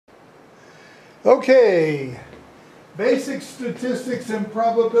Okay, Basic Statistics and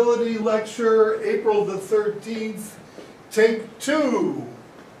Probability Lecture, April the 13th, Take 2.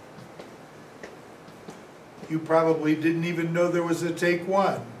 You probably didn't even know there was a Take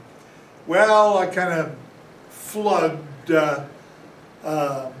 1. Well, I kind of flubbed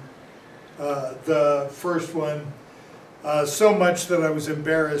the first one so much that I was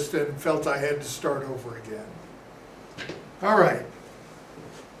embarrassed and felt I had to start over again. All right.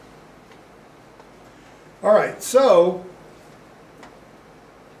 All right, so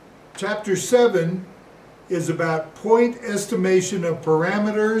Chapter 7 is about point estimation of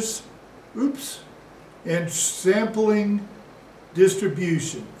parameters, and sampling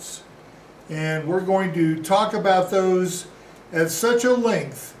distributions. And we're going to talk about those at such a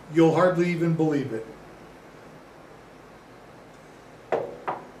length, you'll hardly even believe it.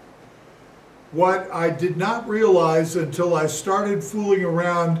 What I did not realize until I started fooling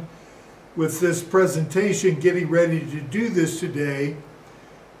around with this presentation, getting ready to do this today,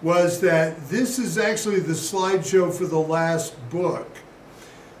 was that this is actually the slideshow for the last book.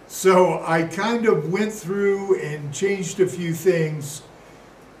 So I kind of went through and changed a few things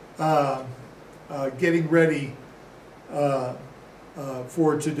getting ready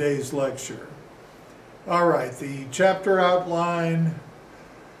for today's lecture. All right, the chapter outline,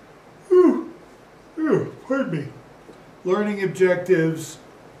 pardon me, learning objectives.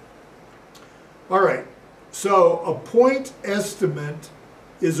 All right, so a point estimate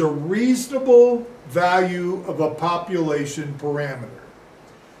is a reasonable value of a population parameter.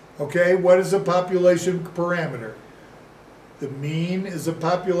 Okay, what is a population parameter? The mean is a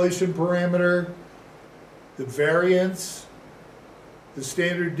population parameter, the variance, the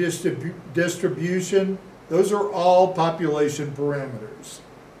standard distribution, those are all population parameters.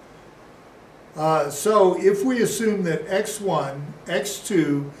 So if we assume that x1,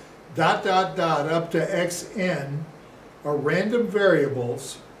 x2, up to xn are random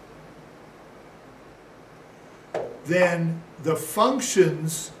variables, then the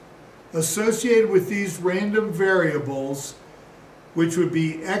functions associated with these random variables, which would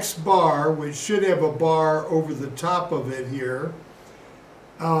be x bar, which should have a bar over the top of it here,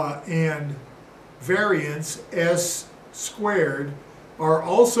 and variance, s squared, are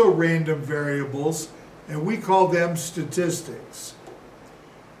also random variables, and we call them statistics.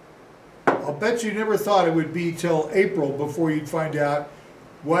 I'll bet you never thought it would be till April before you'd find out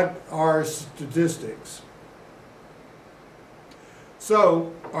what are statistics.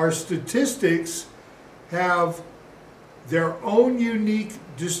 So our statistics have their own unique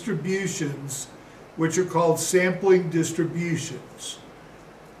distributions, which are called sampling distributions,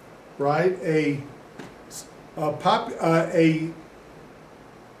 right? A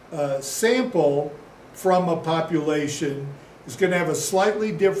sample from a population is going to have a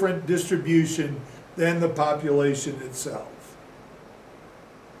slightly different distribution than the population itself.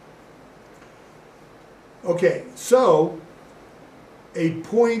 Okay, so a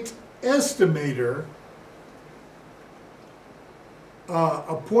point estimator,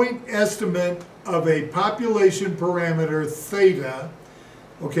 a point estimate of a population parameter theta,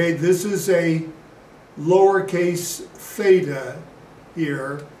 okay, this is a lowercase theta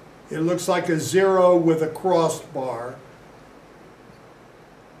here. It looks like a 0 with a crossed bar,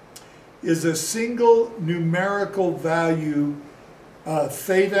 is a single numerical value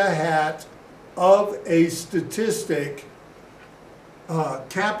theta hat of a statistic,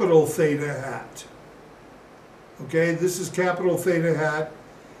 capital theta hat. Okay, this is capital theta hat,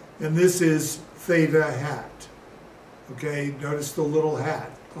 and this is theta hat. Okay, notice the little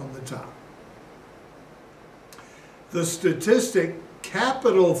hat on the top. The statistic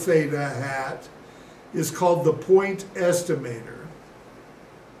capital theta hat is called the point estimator.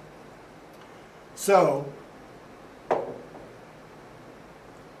 So,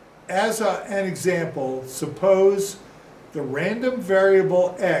 as an example, suppose the random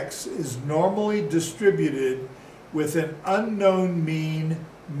variable x is normally distributed with an unknown mean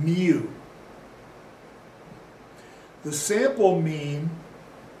mu. The sample mean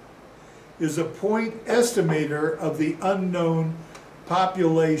is a point estimator of the unknown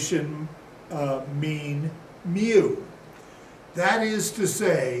population mean mu. That is to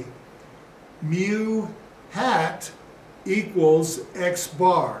say, mu hat equals x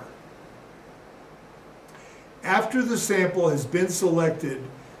bar. After the sample has been selected,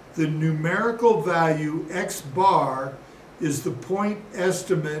 the numerical value x bar is the point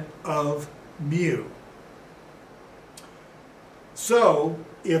estimate of mu. So,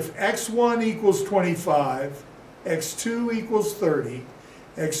 if x1 equals 25, x2 equals 30,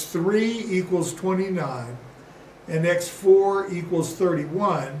 x3 equals 29, and x4 equals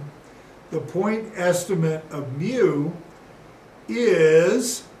 31, the point estimate of mu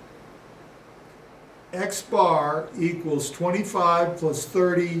is x bar equals 25 plus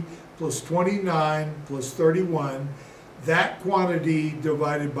 30 plus 29 plus 31. That quantity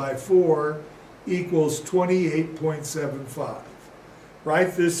divided by 4 equals 28.75. Right?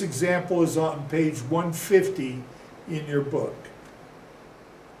 This example is on page 150 in your book.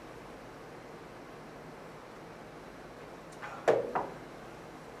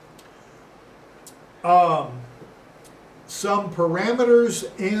 Some parameters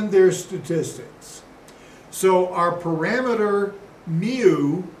and their statistics. So our parameter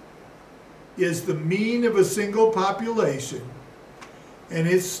mu is the mean of a single population, and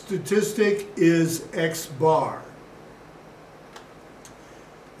its statistic is x bar.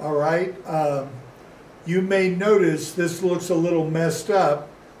 All right, you may notice this looks a little messed up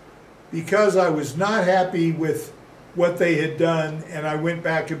because I was not happy with what they had done, and I went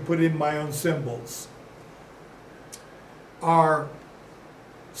back and put in my own symbols. Our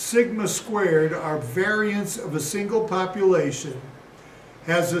sigma squared, our variance of a single population,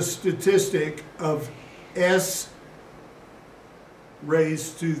 has a statistic of s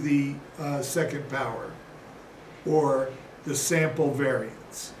raised to the second power, or the sample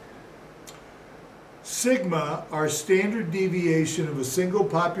variance. Sigma, our standard deviation of a single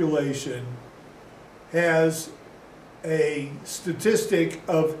population, has a statistic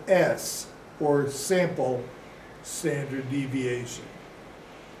of s, or sample standard deviation.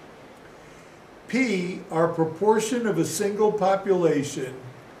 P, our proportion of a single population,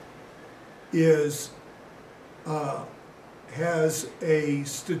 is has a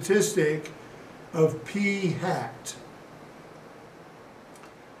statistic of p hat.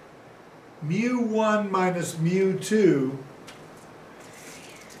 Mu1 minus mu2,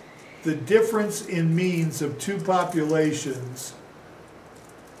 the difference in means of two populations,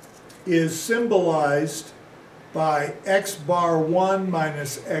 is symbolized by x bar 1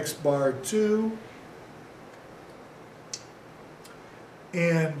 minus x bar 2,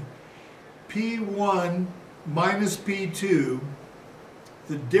 and P1 minus P2,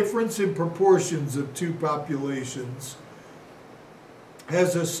 the difference in proportions of two populations,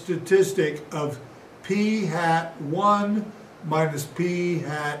 has a statistic of P hat 1 minus P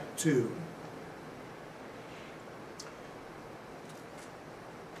hat 2.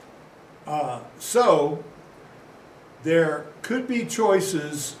 So there could be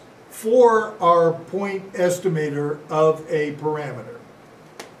choices for our point estimator of a parameter.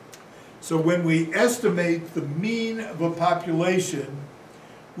 So when we estimate the mean of a population,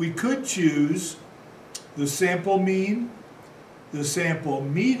 we could choose the sample mean, the sample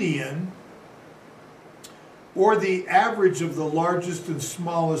median, or the average of the largest and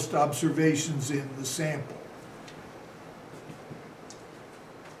smallest observations in the sample.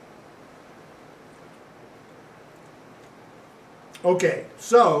 Okay,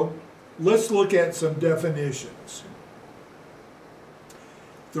 so let's look at some definitions.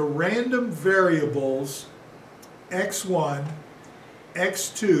 The random variables x1,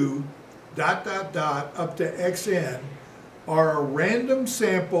 x2, up to xn are a random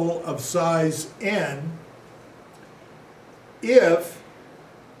sample of size n if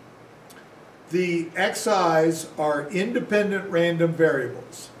the xi's are independent random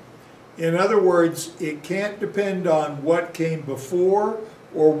variables. In other words, it can't depend on what came before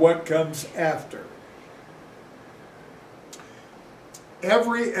or what comes after.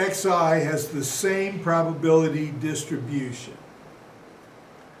 Every xi has the same probability distribution.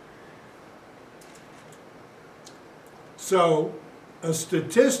 So a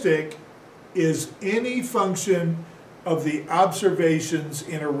statistic is any function of the observations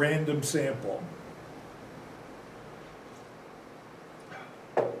in a random sample.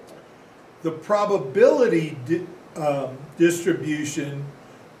 The probability distribution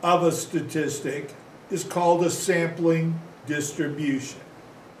of a statistic is called a sampling distribution.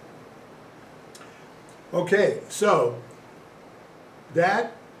 Okay, so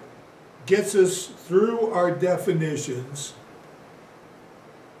that gets us through our definitions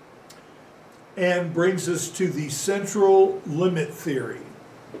and brings us to the central limit theory.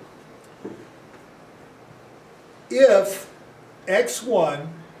 If x1,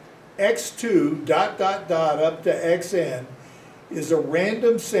 x2, up to xn is a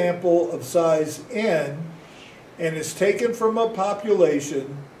random sample of size n and is taken from a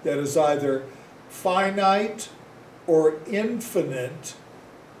population that is either finite or infinite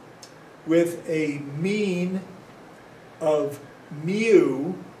with a mean of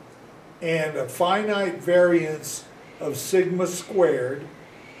mu and a finite variance of sigma squared,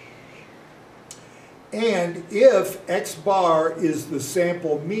 and if x bar is the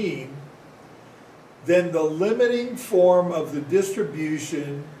sample mean, then the limiting form of the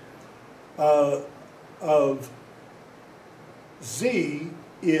distribution of z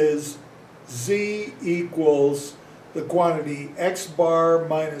is z equals the quantity x bar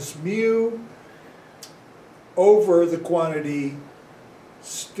minus mu over the quantity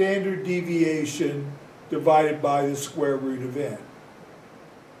standard deviation divided by the square root of n.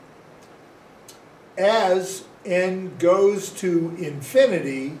 As n goes to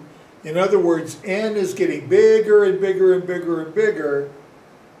infinity, in other words, n is getting bigger and bigger and bigger and bigger,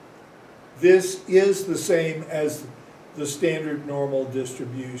 this is the same as the standard normal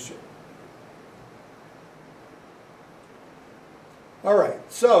distribution. All right,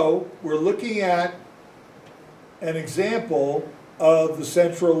 so we're looking at an example of the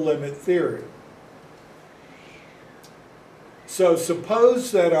central limit theory. So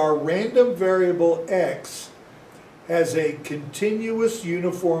suppose that our random variable x has a continuous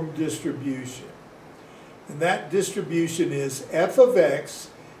uniform distribution. And that distribution is f of x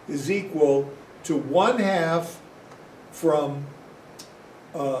is equal to 1/2 from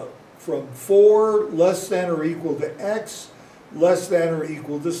 4 less than or equal to x less than or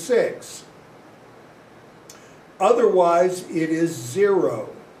equal to 6. Otherwise, it is 0.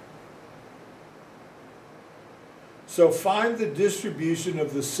 So find the distribution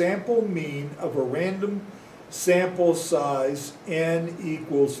of the sample mean of a random sample size n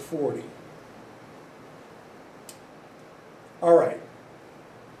equals 40. All right.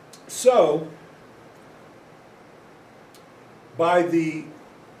 So, by the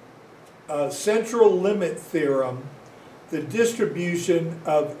central limit theorem, the distribution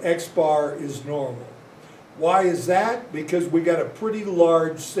of x bar is normal. Why is that? Because we got a pretty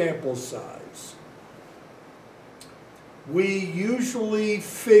large sample size. We usually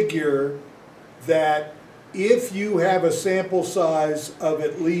figure that if you have a sample size of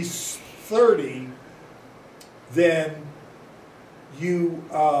at least 30, then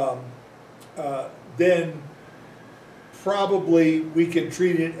then probably we can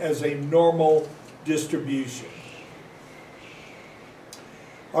treat it as a normal distribution.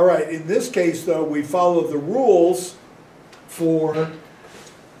 All right, in this case though, we follow the rules for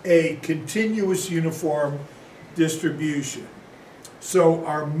a continuous uniform distribution. So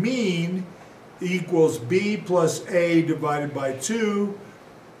our mean equals b plus a divided by 2,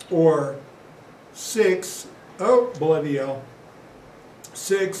 or 6, oh bloody hell,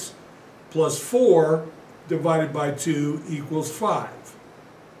 6 plus 4 divided by 2 equals 5.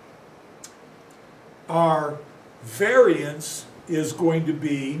 Our variance is going to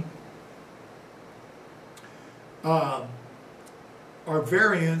be, our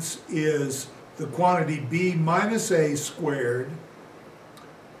variance is the quantity b minus a squared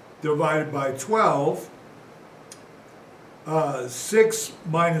divided by 12, 6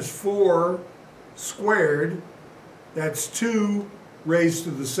 minus 4 squared, that's 2 raised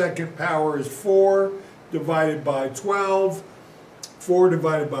to the second power is 4 divided by 12. 4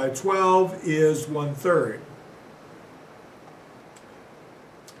 divided by 12 is 1/3.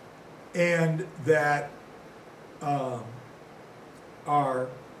 And that our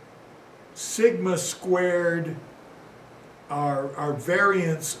sigma squared, our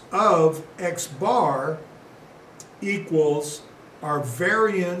variance of x bar equals our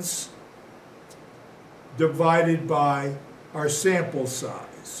variance divided by our sample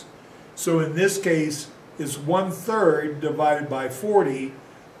size. So in this case, it's 1/3 divided by 40,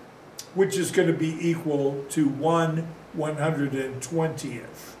 which is going to be equal to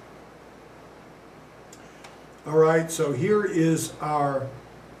 1/120th. All right, so here is our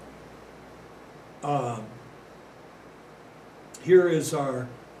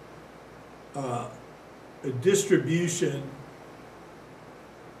distribution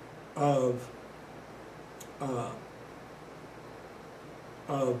of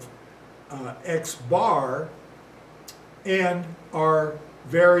x bar, and our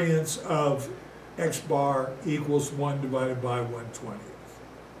variance of x bar equals 1 divided by 1/20th.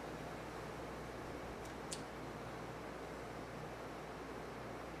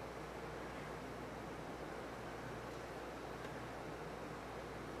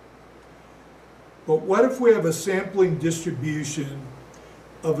 But what if we have a sampling distribution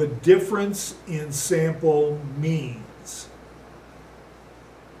of a difference in sample means?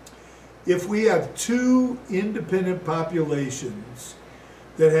 If we have two independent populations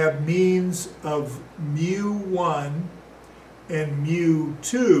that have means of mu1 and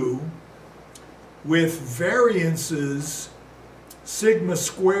mu2 with variances sigma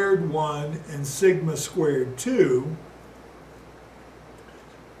squared 1 and sigma squared 2,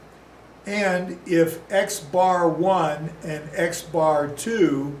 and if x bar 1 and x bar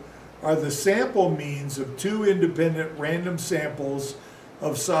 2 are the sample means of two independent random samples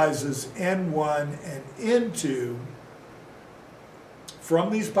of sizes n1 and n2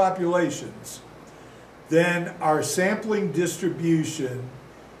 from these populations, then our sampling distribution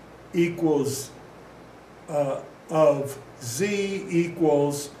equals of z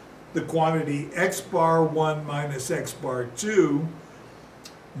equals the quantity x bar 1 minus x bar 2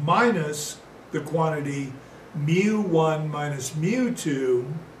 minus the quantity mu 1 minus mu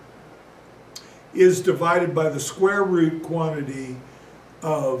 2 is divided by the square root quantity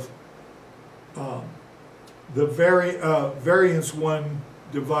of the variance 1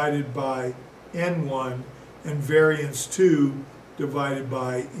 divided by n1 and variance 2 divided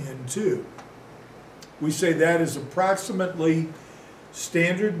by n2. We say that is approximately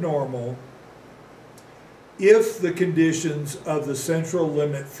standard normal if the conditions of the central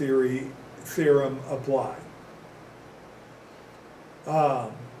limit theorem apply.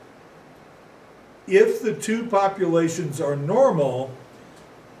 If the two populations are normal,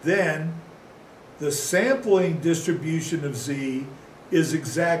 then the sampling distribution of z is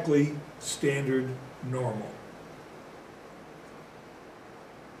exactly standard normal.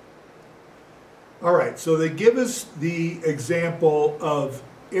 All right, so they give us the example of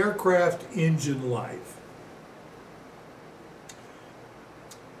aircraft engine life.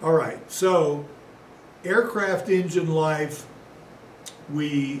 All right, so aircraft engine life,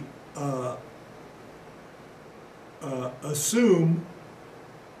 we assume,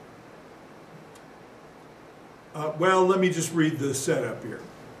 well, let me just read the setup here.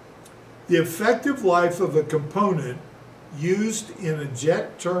 The effective life of a component used in a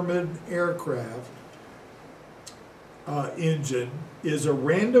jet turbine aircraft engine is a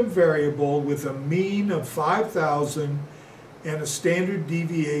random variable with a mean of 5,000 and a standard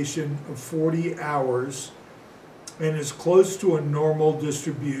deviation of 40 hours and is close to a normal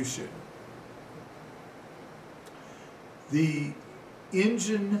distribution. The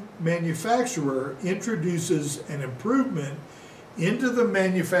engine manufacturer introduces an improvement into the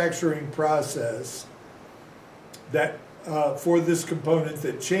manufacturing process that for this component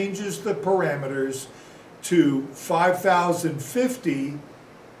that changes the parameters to 5,050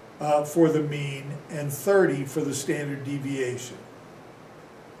 for the mean and 30 for the standard deviation.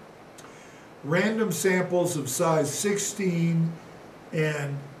 Random samples of size 16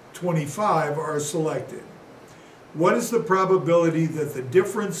 and 25 are selected. What is the probability that the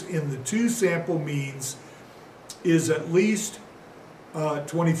difference in the two sample means is at least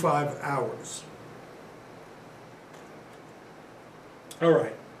 25 hours? All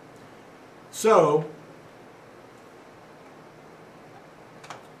right, so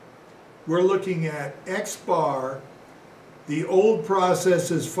we're looking at X bar. The old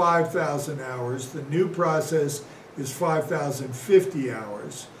process is 5,000 hours. The new process is 5,050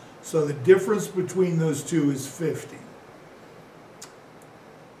 hours. So the difference between those two is 50.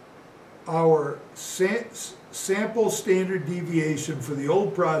 Our sample standard deviation for the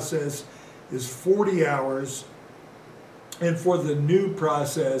old process is 40 hours. And for the new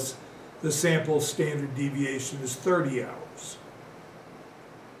process, the sample standard deviation is 30 hours.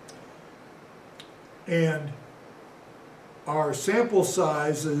 And our sample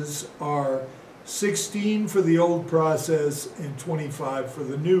sizes are 16 for the old process and 25 for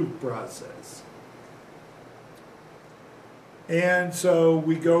the new process. And so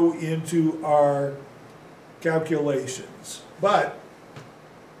we go into our calculations. But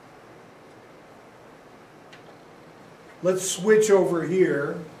let's switch over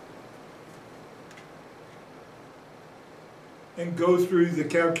here and go through the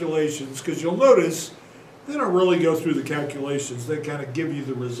calculations, because you'll notice they don't really go through the calculations. They kind of give you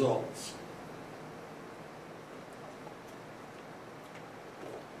the results.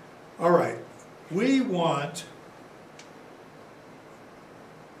 All right, we want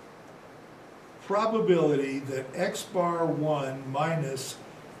probability that x bar 1 minus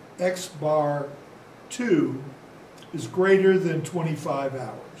x bar 2 is greater than 25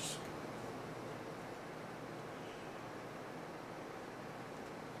 hours.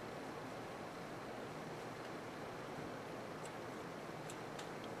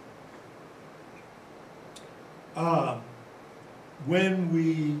 When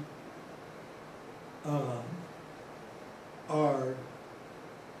we are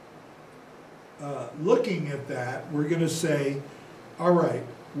looking at that, we're going to say, all right,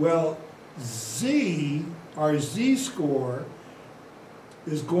 well, z, our z-score,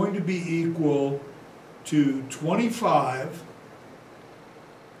 is going to be equal to 25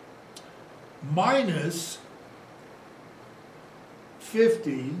 minus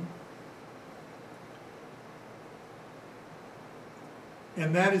 50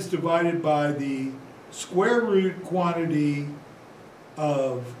 and that is divided by the square root quantity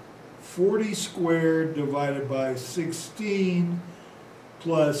of 40 squared divided by 16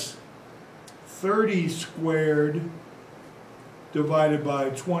 plus 30 squared divided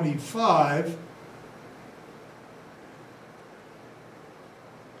by 25,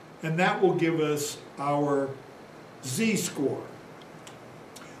 and that will give us our z-score.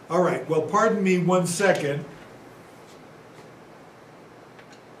 All right, well, pardon me 1 second.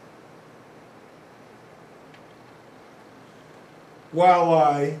 While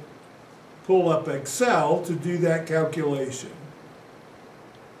I pull up Excel to do that calculation.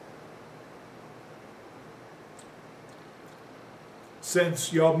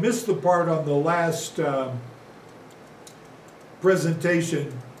 Since y'all missed the part on the last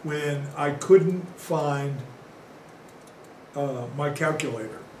presentation when I couldn't find my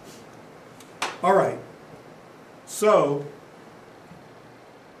calculator. All right, so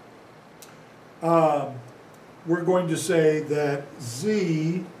we're going to say that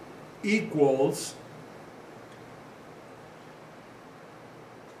z equals,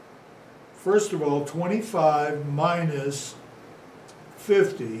 first of all, 25 minus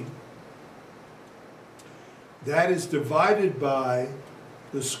 50. That is divided by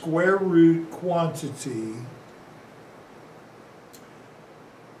the square root quantity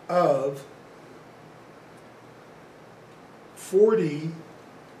of 40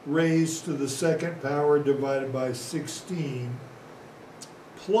 raised to the second power divided by 16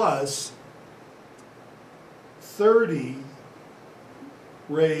 plus 30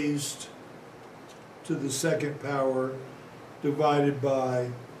 raised to the second power divided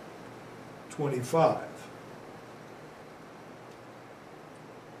by 25.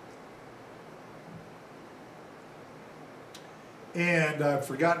 And I've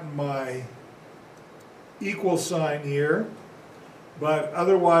forgotten my equal sign here, but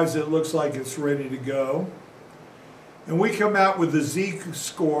otherwise it looks like it's ready to go. And we come out with a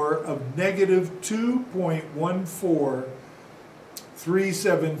z-score of negative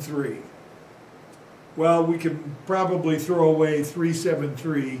 2.14373. Well, we can probably throw away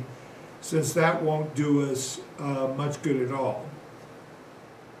 373 since that won't do us much good at all.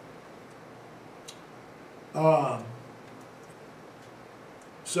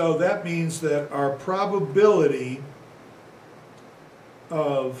 So that means that our probability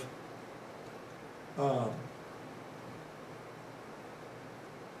of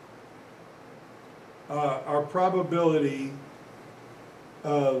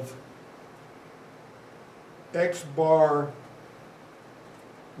x bar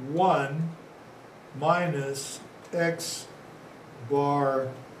 1 minus x bar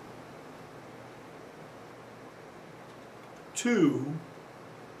 2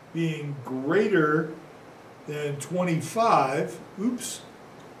 being greater than 25,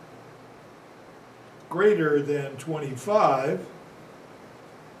 greater than 25,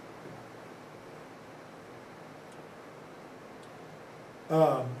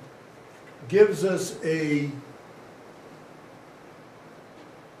 gives us a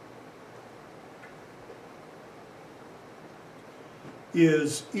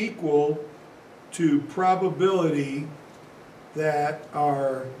is equal to probability that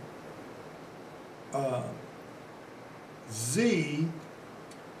our z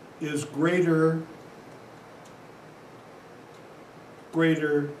is greater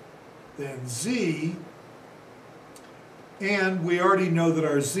than z, and we already know that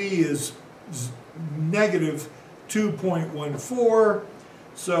our z is negative 2.14,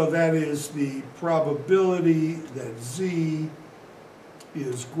 so that is the probability that z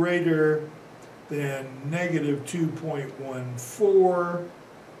is greater than negative 2.14,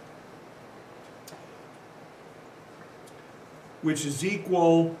 which is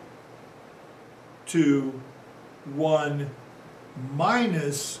equal to 1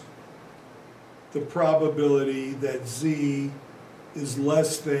 minus the probability that z is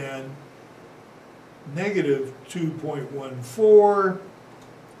less than negative 2.14,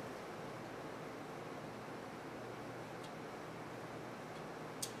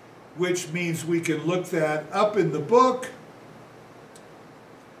 which means we can look that up in the book,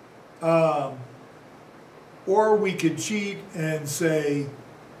 or we could cheat and say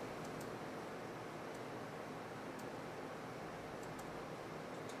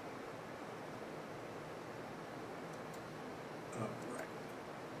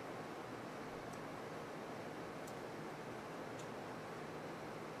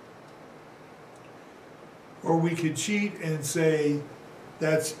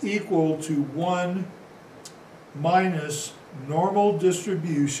that's equal to 1 minus normal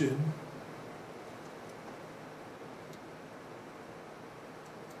distribution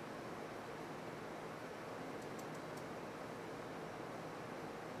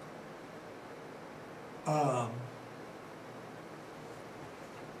Um,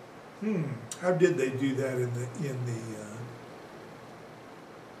 how did they do that in the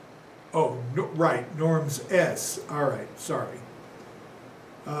oh, no, right, norms S. All right, sorry.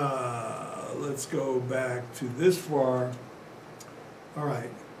 Let's go back to this far. All right,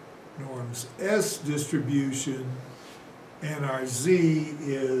 norms S distribution, and our Z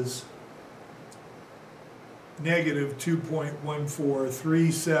is negative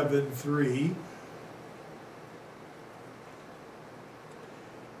 2.14373.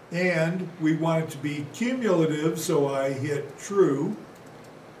 And we want it to be cumulative, so I hit true.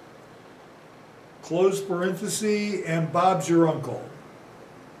 Close parenthesis, and Bob's your uncle.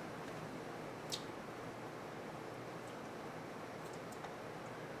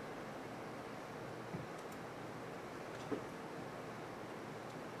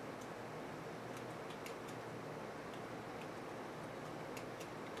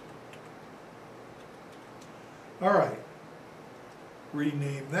 All right.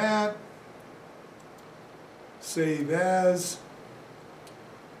 Rename that. Save as.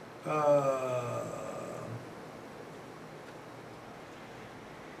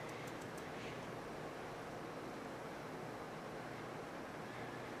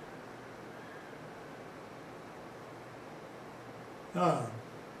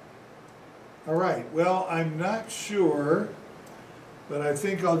 All right, well, I'm not sure, but I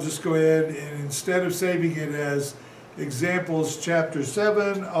think I'll just go ahead and instead of saving it as examples chapter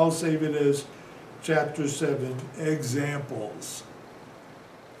 7, I'll save it as chapter 7 examples.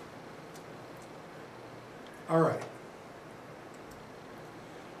 All right.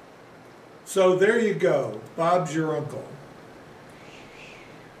 So there you go, Bob's your uncle.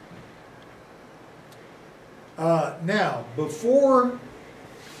 Now, before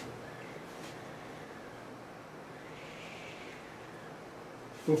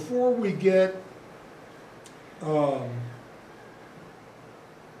we get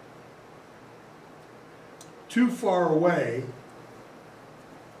too far away,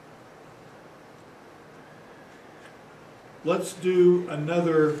 let's do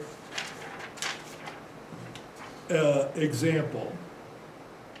another example.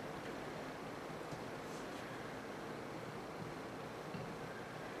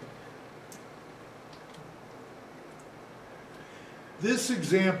 This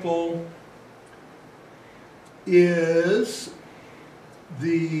example is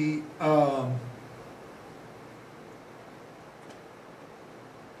the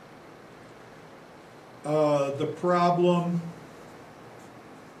problem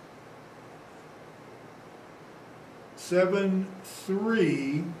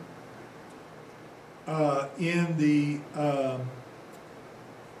 7.3 in the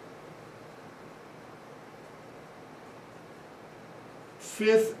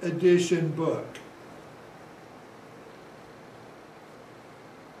fifth edition book.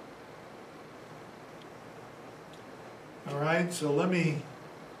 All right, so let me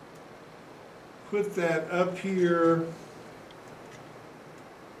put that up here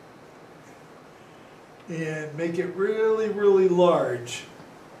and make it really, really large.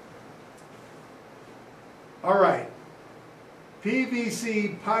 All right,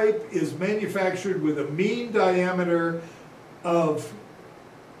 PVC pipe is manufactured with a mean diameter of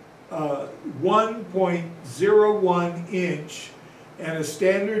 1.01 inch and a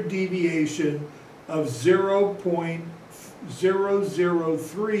standard deviation of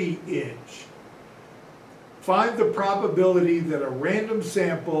 0.003 inch. Find the probability that a random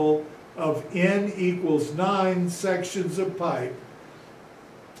sample of n equals 9 sections of pipe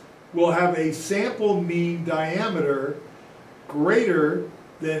will have a sample mean diameter greater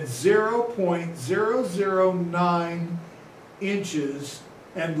than 0.009 inches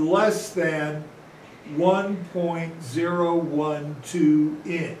and less than 1.012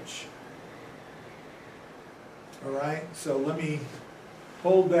 inch. All right, so let me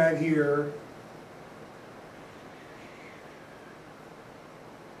hold that here.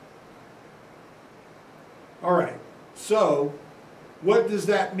 All right, so what does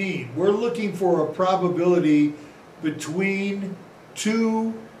that mean? We're looking for a probability between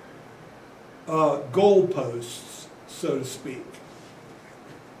two goalposts, so to speak.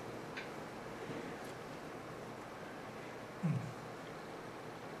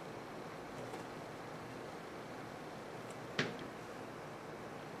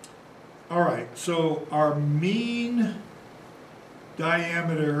 All right, so our mean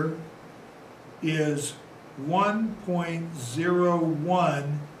diameter is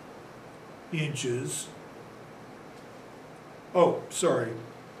 1.01 inches. Oh, sorry.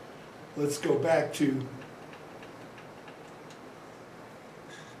 Let's go back to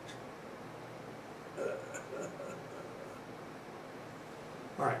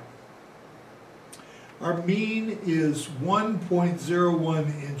our mean is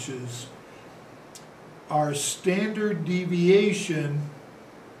 1.01 inches. Our standard deviation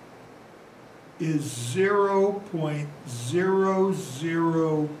is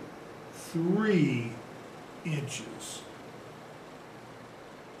 0.003 inches.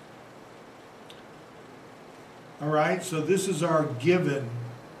 All right, so this is our given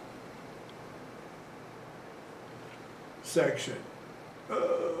section.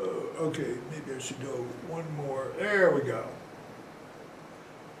 Okay, maybe I should go one more. There we go.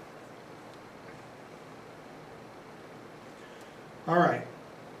 All right,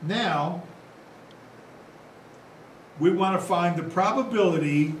 now we want to find the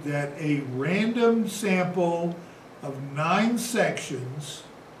probability that a random sample of 9 sections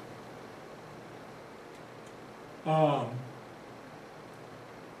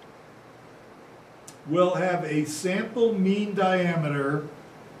will have a sample mean diameter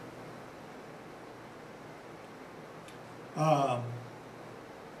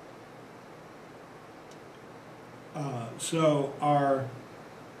so our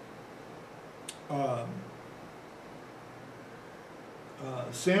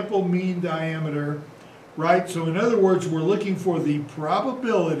sample mean diameter, right? So in other words, we're looking for the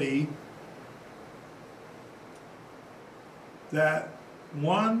probability that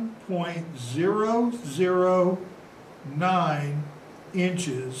 1.009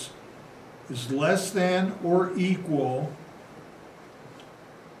 inches is less than or equal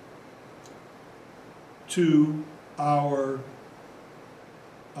to our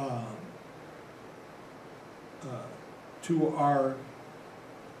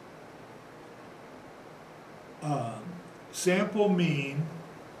sample mean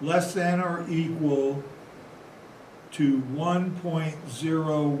less than or equal to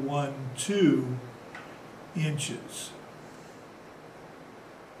 1.012 inches.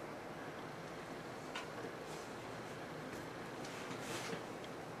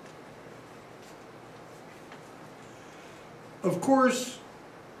 Of course,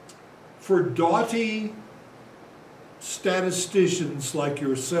 for doughty statisticians like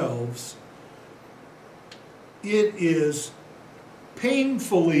yourselves, it is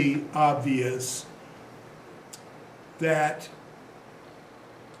painfully obvious that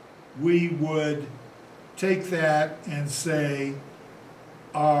we would take that and say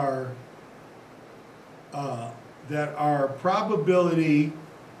that our probability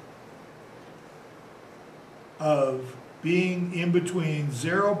of being in between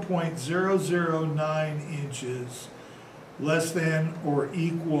 0.009 inches less than or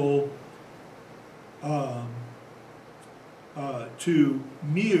equal to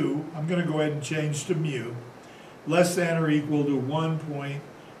mu, I'm going to go ahead and change to mu, less than or equal to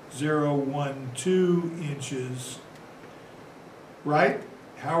 1.012 inches, right?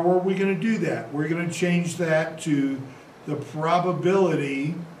 How are we going to do that? We're going to change that to the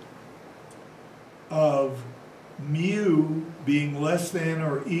probability of mu being less than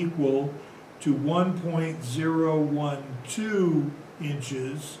or equal to 1.012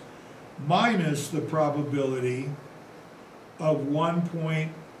 inches minus the probability of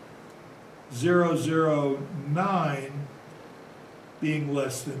 1.009 being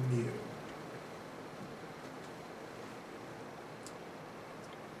less than mu.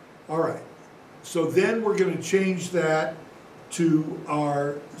 All right, so then we're going to change that to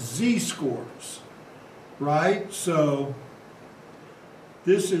our z-scores, right? So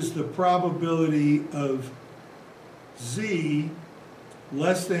this is the probability of z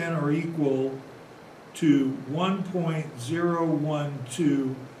less than or equal to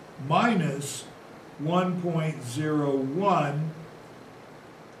 1.012 minus 1.01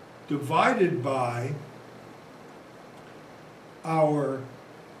 divided by our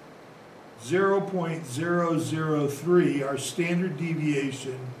 0.003, our standard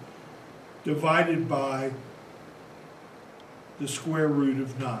deviation, divided by the square root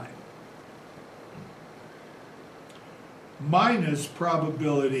of 9. Minus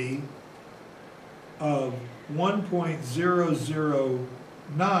probability of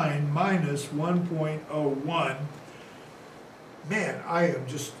 1.009 minus 1.01. Man, I am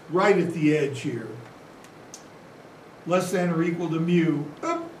just right at the edge here. Less than or equal to mu.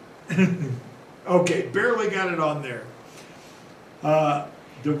 Okay, barely got it on there.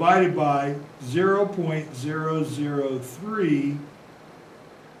 Divided by 0.003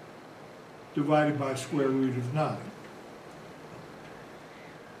 divided by square root of 9.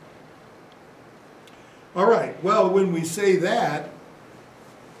 All right, well, when we say that,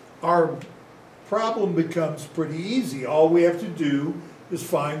 our problem becomes pretty easy. All we have to do is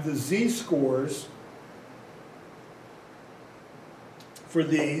find the z-scores for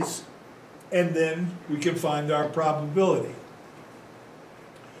these, and then we can find our probability.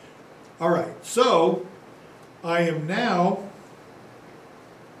 All right, so I am now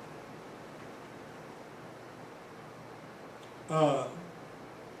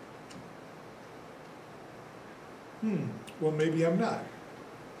well, maybe I'm not.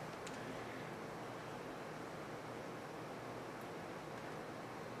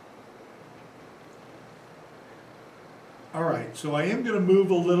 All right, so I am going to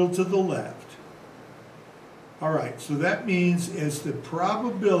move a little to the left. All right, so that means it's the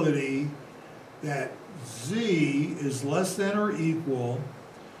probability that z is less than or equal.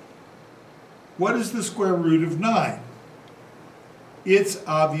 What is the square root of 9? It's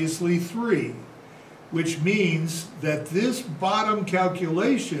obviously 3, which means that this bottom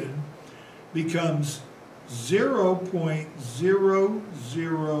calculation becomes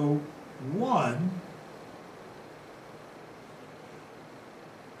 0.001,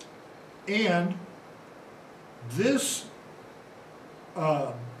 and this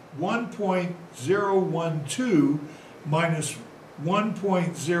 1.012 minus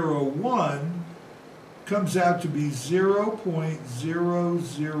 1.01 comes out to be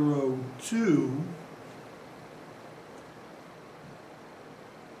 0.002.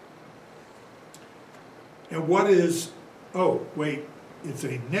 And what is, oh, wait, it's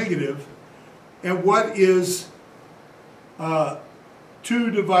a negative. And what is 2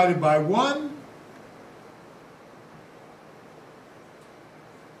 divided by 1?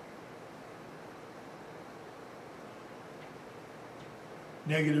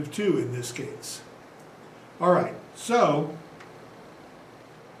 Negative 2 in this case. All right, so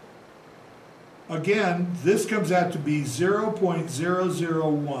again, this comes out to be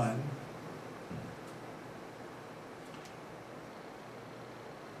 0.001.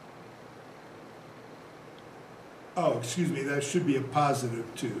 Oh, excuse me, that should be a positive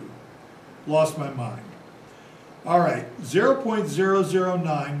 2. Lost my mind. All right,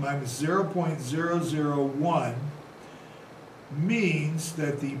 0.009 minus 0.001 means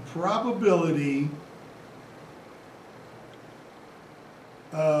that the probability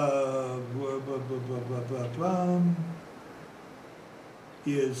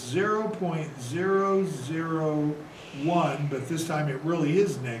is 0.001, but this time it really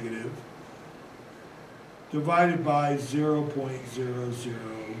is negative, divided by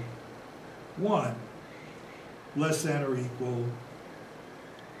 0.001, less than or equal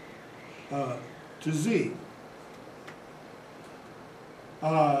to z.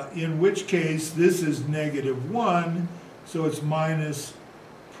 In which case this is -1, so it's minus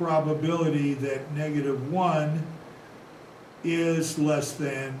probability that -1 is less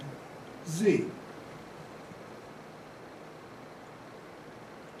than z.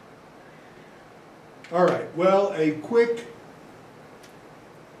 All right, well, a quick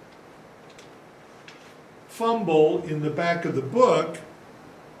fumble in the back of the book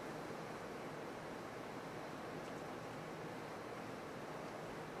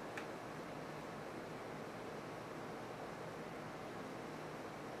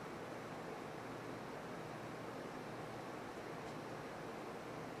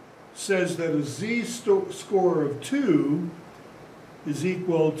says that a z-score of 2 is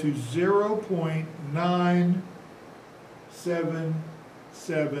equal to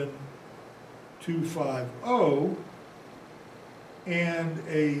 0.977250, and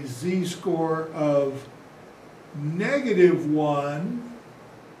a z-score of -1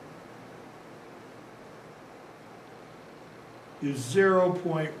 is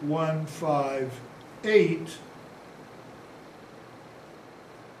 0.158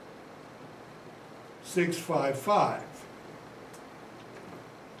 655.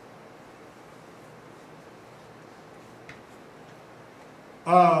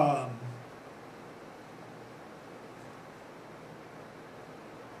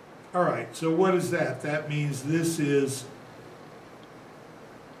 All right, so what is that? That means this is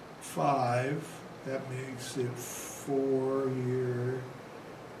 5. That makes it 4 here.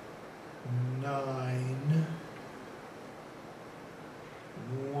 9.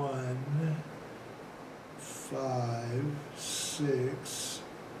 1. 5, 6.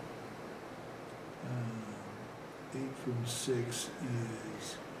 8 from 6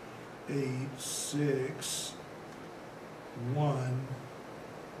 is 8, 6, 1.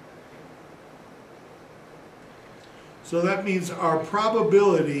 So that means our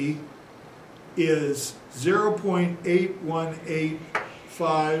probability is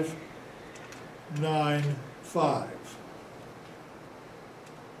 0.818595.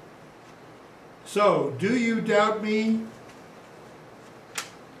 So, do you doubt me?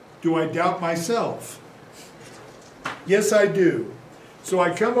 Do I doubt myself? Yes, I do. So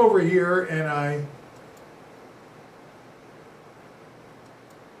I come over here and I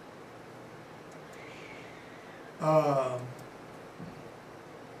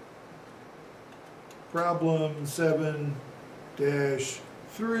problem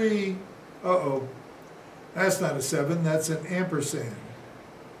 7-3, uh-oh, that's not a 7, that's an ampersand.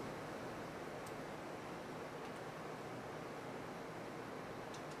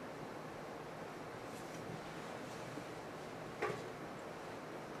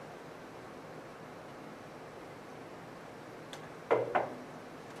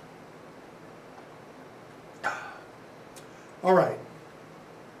 All right,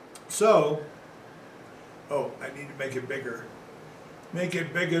 so, oh, I need to make it bigger. Make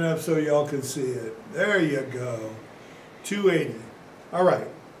it big enough so y'all can see it. There you go, 280. All right,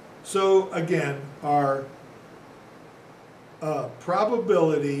 so again, our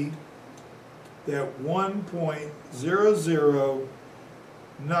probability that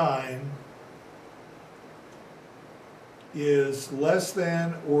 1.009 is less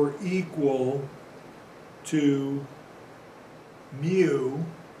than or equal to mu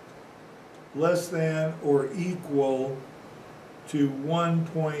less than or equal to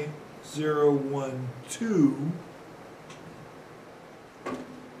 1.012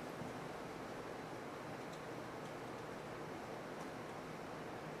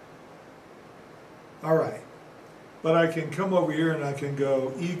 all right, but I can come over here and I can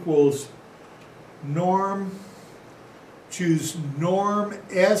go equals norm, choose norm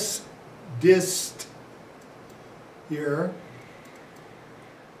S dist here.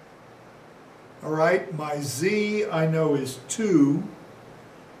 All right, my z I know is 2,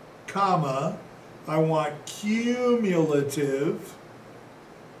 comma, I want cumulative,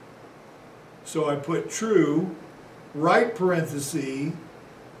 so I put true, right parenthesis,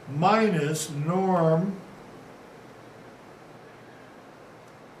 minus norm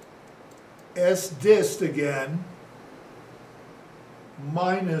S dist again,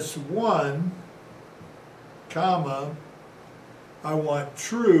 minus 1, comma, I want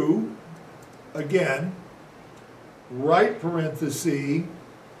true, again, right parenthesis,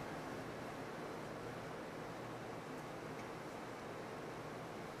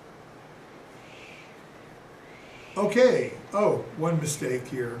 okay, oh, one mistake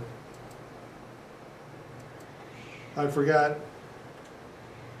here. I forgot.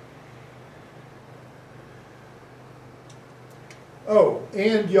 Oh,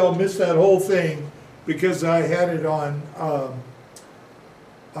 and y'all missed that whole thing because I had it on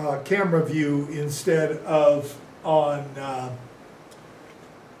camera view instead of on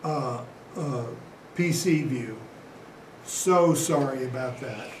PC view. So sorry about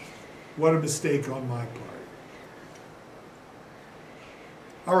that. What a mistake on my part.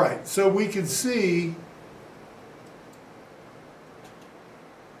 All right, so we can see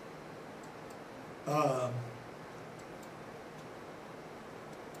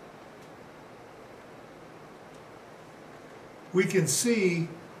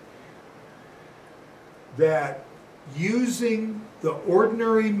that using the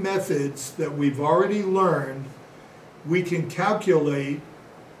ordinary methods that we've already learned, we can calculate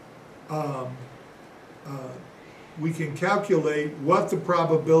what the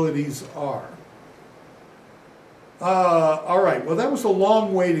probabilities are. All right, well that was a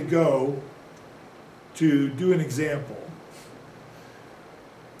long way to go to do an example.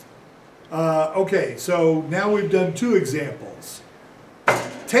 Okay, so now we've done 2 examples.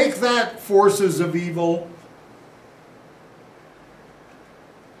 Take that, forces of evil.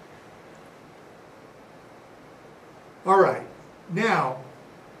 All right, now,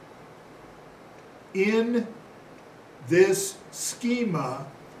 in this schema,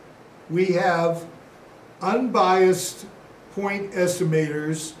 we have unbiased point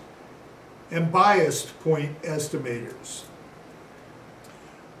estimators and biased point estimators.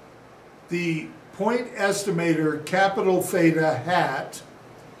 The point estimator, capital theta hat,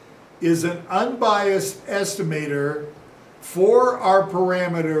 is an unbiased estimator for our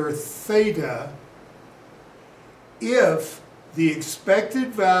parameter theta if the expected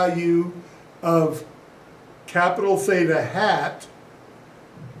value of capital theta hat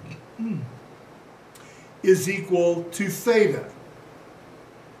is equal to theta.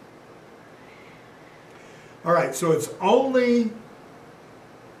 All right, so it's only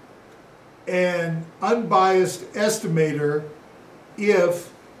an unbiased estimator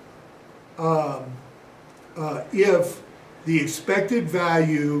if the expected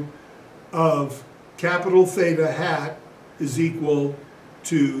value of capital theta hat is equal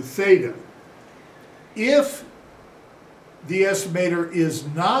to theta. If the estimator is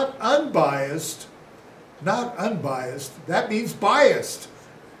not unbiased, not unbiased, that means biased.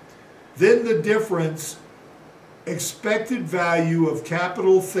 Then the difference, expected value of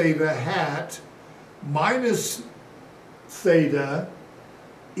capital theta hat minus theta,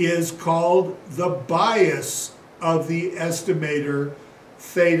 is called the bias of the estimator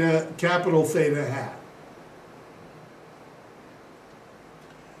theta, capital theta hat.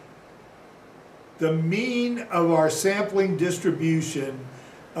 The mean of our sampling distribution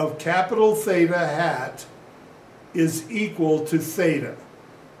of capital theta hat is equal to theta.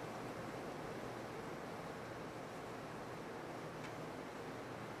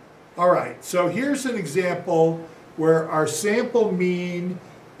 All right, so here's an example where our sample mean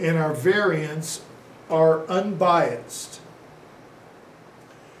and our variance are unbiased.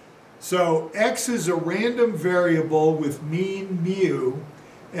 So x is a random variable with mean mu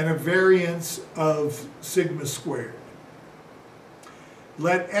and a variance of sigma squared.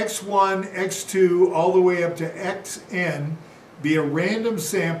 Let x1, x2, all the way up to xn be a random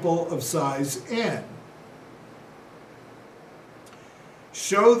sample of size n.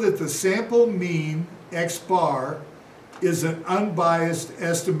 Show that the sample mean, x bar, is an unbiased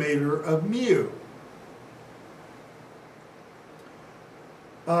estimator of mu.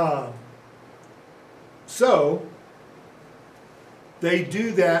 So they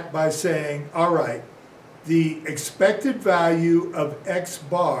do that by saying, all right, the expected value of x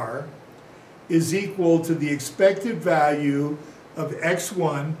bar is equal to the expected value of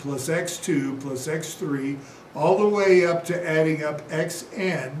x1 plus x2 plus x3 all the way up to adding up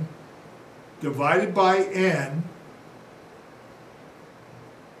xn divided by n.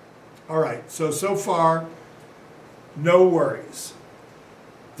 All right, so far, no worries.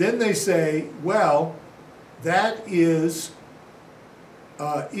 Then they say, well, that is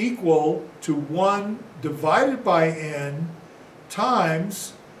equal to 1 divided by n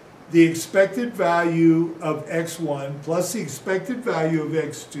times the expected value of x1 plus the expected value of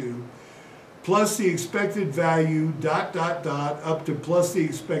x2 plus the expected value dot dot dot up to plus the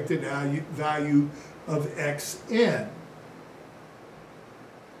expected value of xn.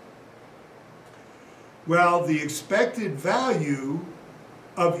 Well, the expected value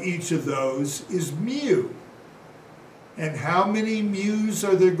of each of those is mu. And how many mu's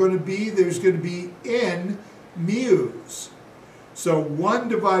are there going to be? There's going to be n mu's. So 1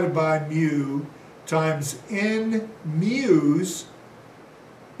 divided by mu times n mu's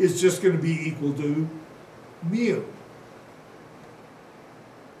is just going to be equal to mu.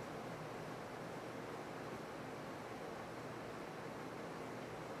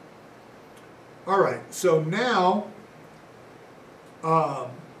 All right, so now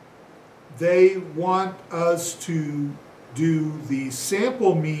they want us to do the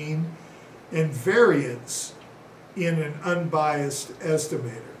sample mean and variance in an unbiased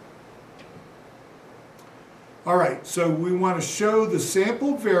estimator. All right, so we want to show the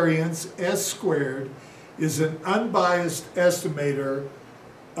sample variance S squared is an unbiased estimator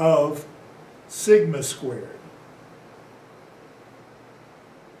of sigma squared.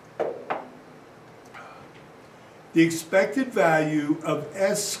 The expected value of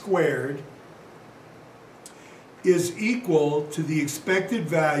S squared is equal to the expected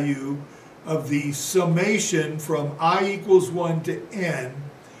value of the summation from I equals 1 to n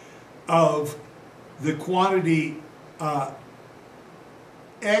of the quantity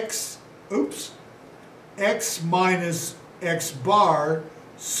x minus x bar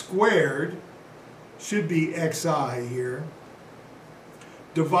squared, should be xi here,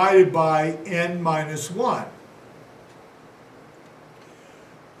 divided by n minus 1.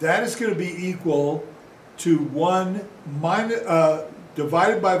 That is going to be equal to 1 minus,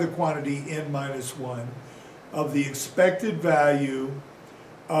 divided by the quantity n minus 1 of the expected value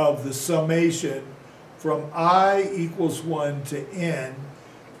of the summation from I equals 1 to n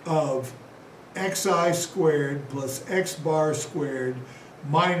of xi squared plus x bar squared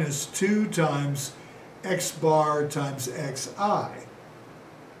minus 2 times x bar times xi.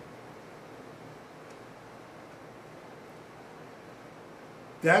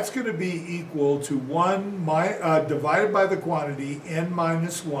 That's going to be equal to 1 divided by the quantity n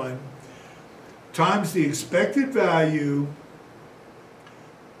minus 1 times the expected value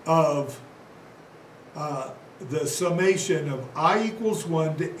of the summation of I equals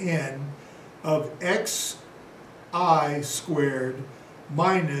 1 to n of xi squared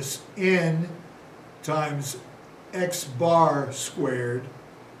minus n times x bar squared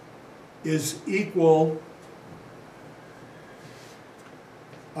is equal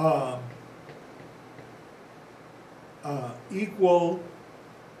equal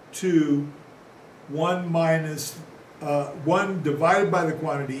to 1 divided by the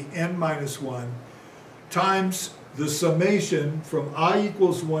quantity n minus 1 times the summation from I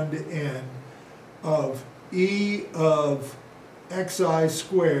equals 1 to n of e of xi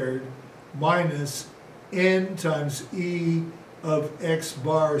squared minus n times e of x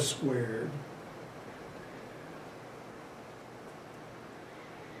bar squared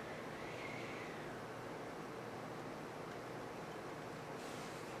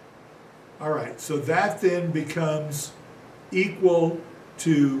all right, so that then becomes equal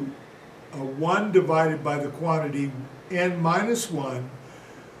to 1 divided by the quantity n minus 1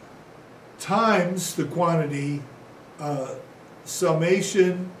 times the quantity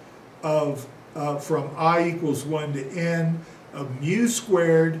summation of from I equals 1 to n of mu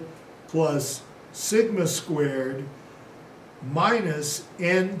squared plus sigma squared minus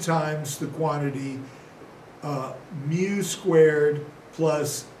n times the quantity mu squared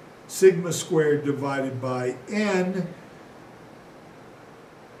plus sigma squared divided by n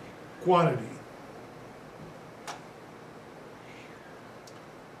quantity.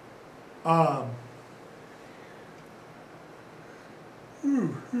 Pardon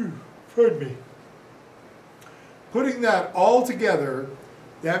me. Putting that all together,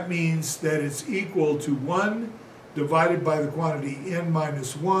 that means that it's equal to 1 divided by the quantity n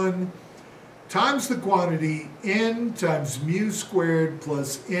minus 1 times the quantity n times mu squared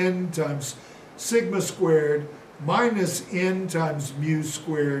plus n times sigma squared minus n times mu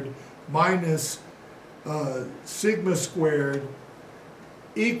squared minus sigma squared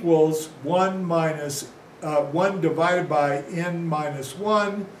equals 1 divided by n minus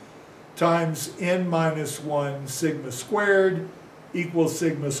 1 times n minus 1 sigma squared equals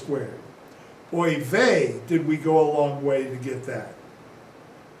sigma squared. Oy vey, did we go a long way to get that.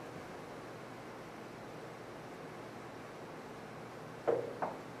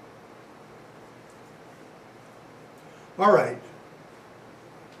 All right.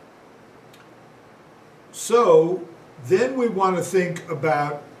 So then we want to think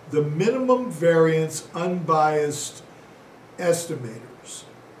about the minimum variance unbiased estimators.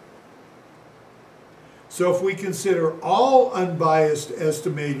 So if we consider all unbiased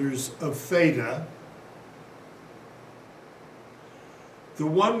estimators of theta, the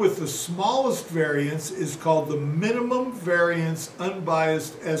one with the smallest variance is called the minimum variance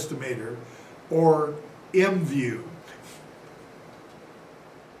unbiased estimator, or MView.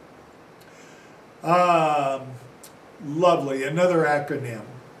 Lovely, another acronym.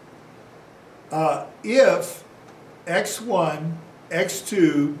 If x1,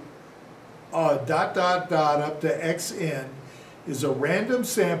 x2, up to xn is a random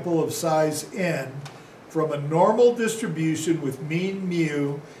sample of size n from a normal distribution with mean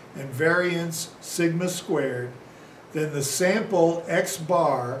mu and variance sigma squared, then the sample x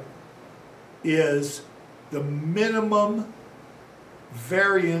bar is the minimum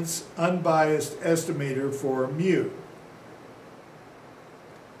variance unbiased estimator for mu.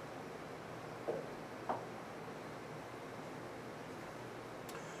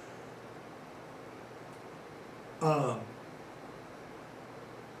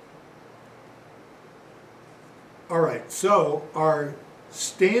 All right, so our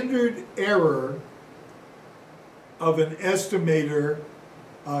standard error of an estimator,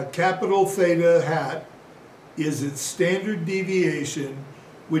 capital theta hat, is its standard deviation,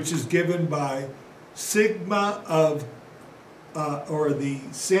 which is given by sigma of,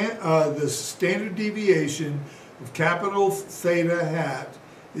 the standard deviation of capital theta hat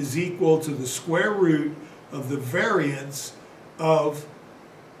is equal to the square root of the variance of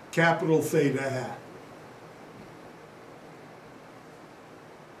capital theta hat.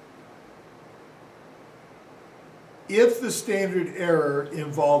 If the standard error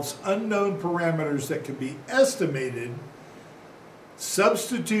involves unknown parameters that can be estimated,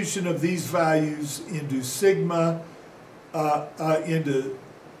 substitution of these values into sigma, into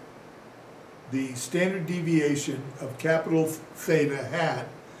the standard deviation of capital theta hat,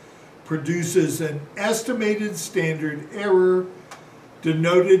 produces an estimated standard error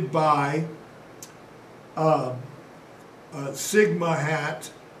denoted by sigma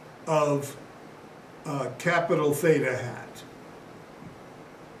hat of capital theta hat.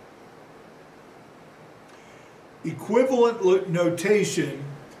 Equivalent notation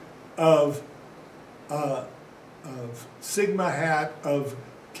of sigma hat of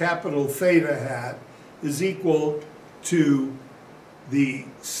capital theta hat is equal to the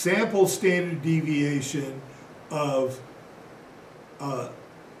sample standard deviation of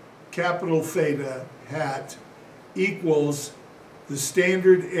capital theta hat equals the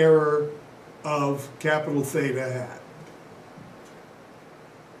standard error of capital theta hat.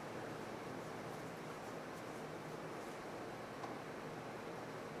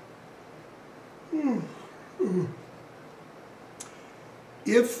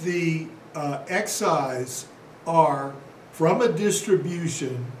 If the xi's are from a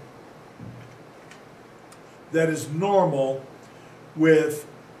distribution that is normal with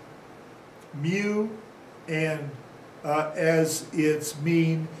mu and as its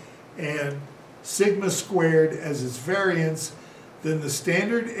mean and sigma squared as its variance, then the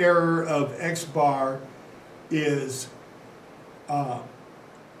standard error of x bar is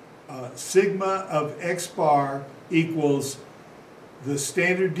sigma of x bar equals the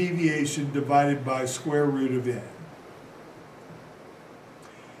standard deviation divided by square root of n.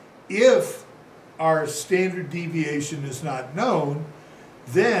 If our standard deviation is not known,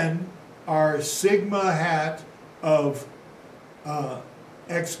 then our sigma hat of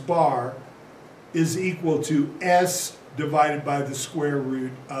x bar is equal to s divided by the square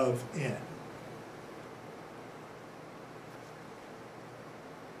root of n.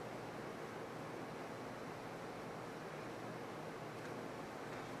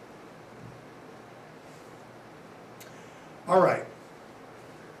 All right,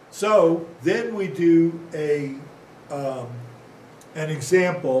 so then we do an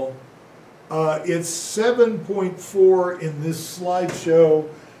example. It's 7.4 in this slideshow.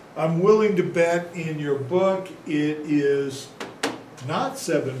 I'm willing to bet in your book it is not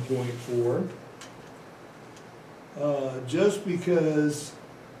 7.4, just because,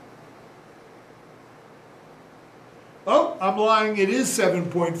 oh, I'm lying, it is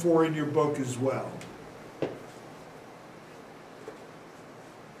 7.4 in your book as well.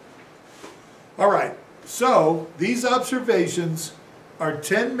 All right, so these observations are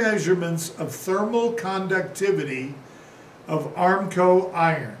 10 measurements of thermal conductivity of Armco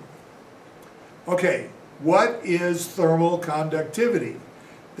iron. Okay, what is thermal conductivity?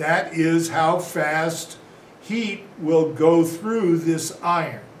 That is how fast heat will go through this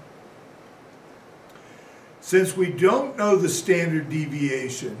iron. Since we don't know the standard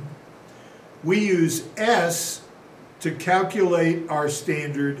deviation, we use S to calculate our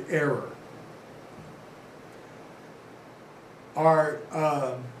standard error. Our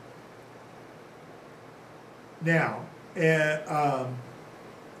now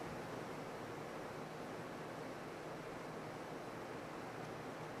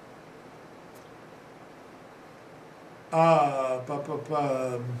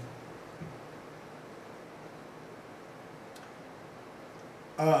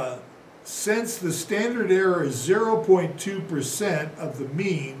since the standard error is 0.2% of the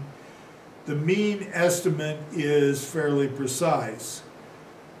mean estimate is fairly precise.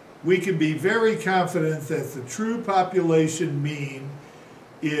 We can be very confident that the true population mean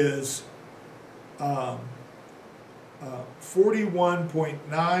is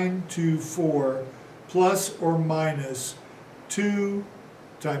 41.924 plus or minus 2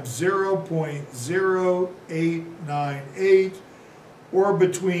 times 0.0898, or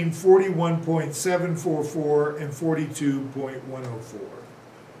between 41.744 and 42.104.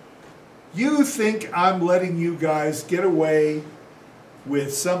 You think I'm letting you guys get away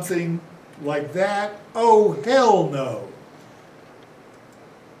with something like that? Oh, hell no.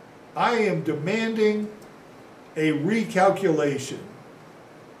 I am demanding a recalculation.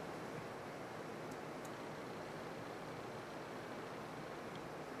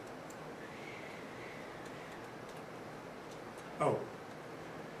 Oh,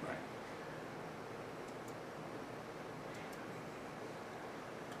 right.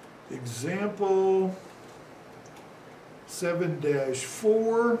 Example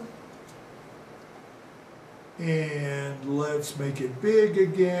 7-4, and let's make it big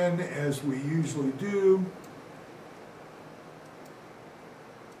again as we usually do.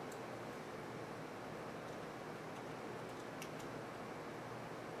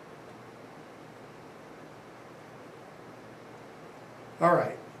 All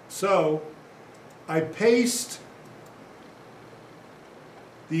right, so I paste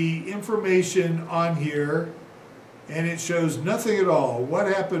the information on here and it shows nothing at all. What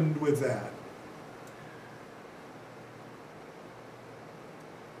happened with that?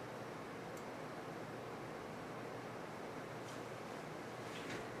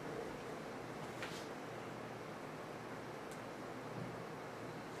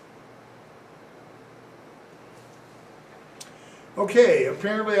 Okay,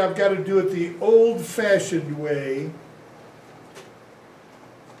 apparently I've got to do it the old-fashioned way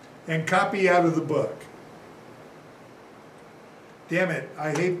and copy out of the book. Damn it,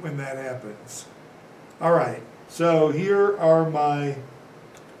 I hate when that happens. All right, so here are my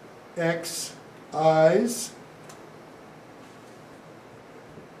X's.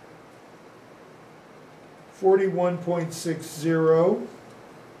 41.60.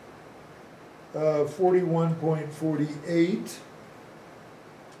 41.48,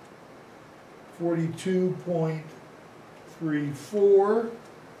 42.34,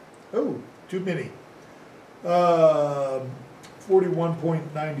 oh, too many,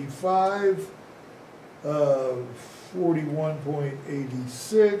 41.95,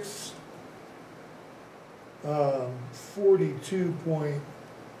 41.86,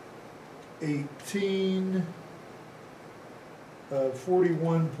 42.18,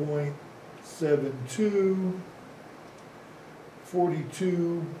 41.72,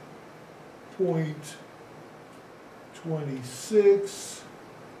 42.26,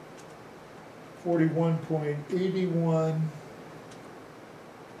 41.81,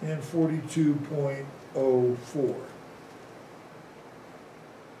 and 42.04.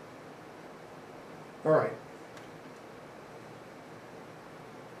 All right.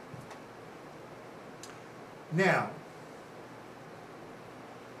 Now,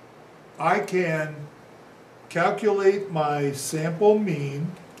 I can calculate my sample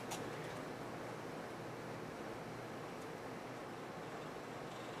mean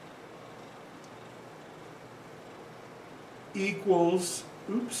equals,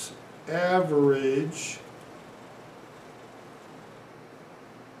 average,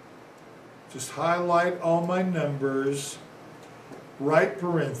 just highlight all my numbers, right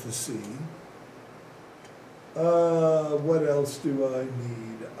parenthesis. What else do I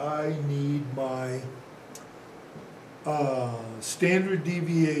need? I need my standard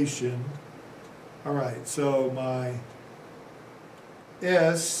deviation. All right, so my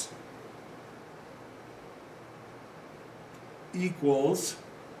S equals,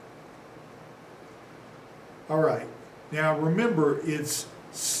 all right, now remember it's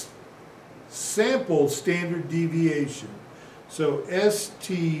sample standard deviation. So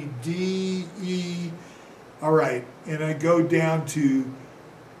STDE, all right, and I go down to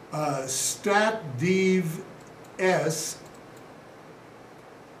stat dev S.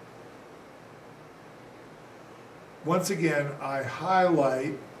 Once again, I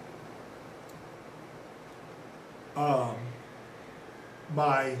highlight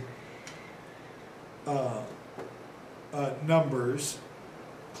my numbers,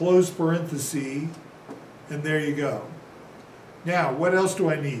 close parenthesis, and there you go. Now, what else do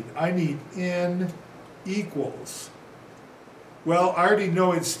I need? I need N equals. Well, I already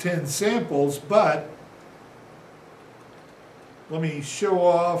know it's 10 samples, but let me show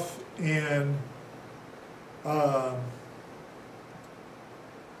off and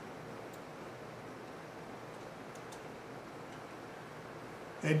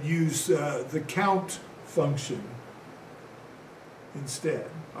use the count function instead.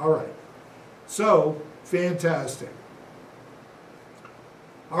 All right, so fantastic.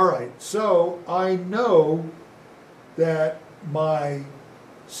 All right, so I know that my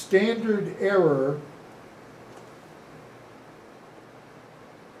standard error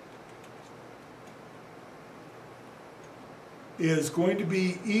is going to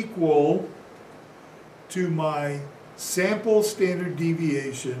be equal to my sample standard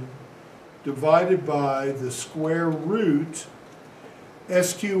deviation divided by the square root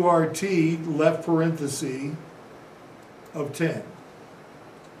SQRT left parenthesis of 10.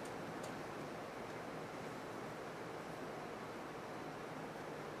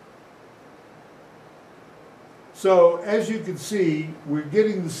 So as you can see, we're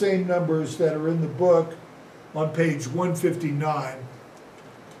getting the same numbers that are in the book on page 159.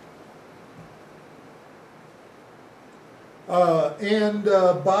 And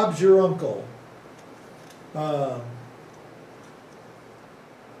Bob's your uncle.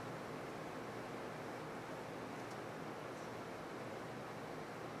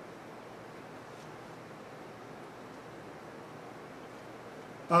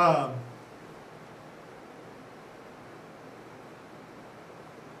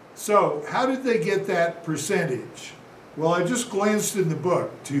 So how did they get that percentage? Well, I just glanced in the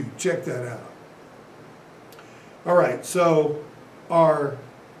book to check that out. All right, so our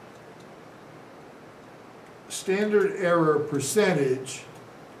standard error percentage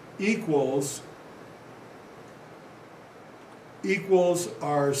equals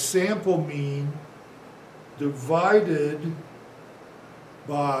our sample mean divided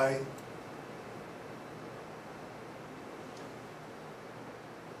by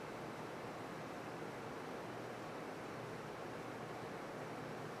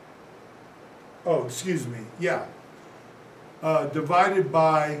divided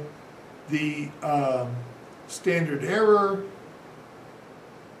by the standard error.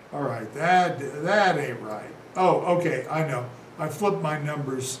 All right, that ain't right. Oh, okay, I know. I flipped my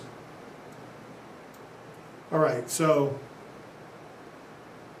numbers. All right, so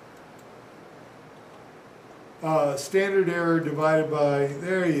standard error divided by,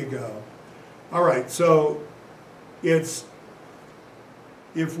 there you go. All right, so it's,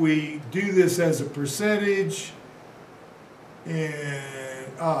 if we do this as a percentage,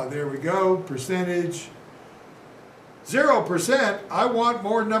 and, there we go, percentage, 0%, I want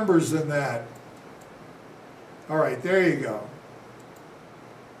more numbers than that. All right, there you go.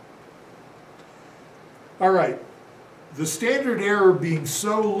 All right, the standard error being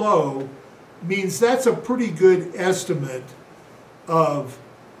so low means that's a pretty good estimate of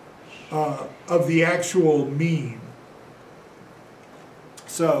the actual mean.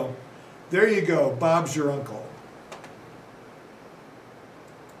 So there you go, Bob's your uncle.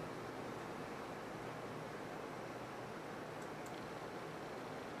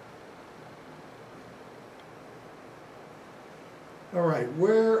 All right,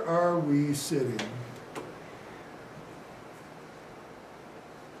 where are we sitting?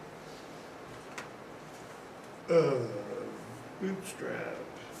 Bootstrap.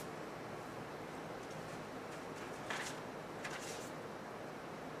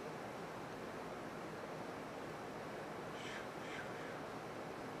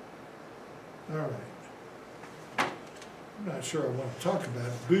 All right. I'm not sure I want to talk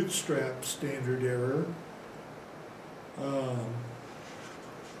about bootstrap standard error.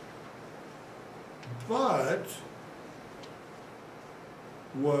 But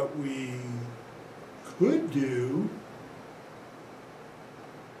what we could do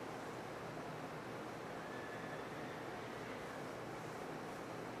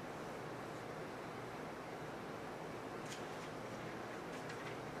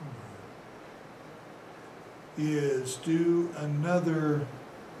is do another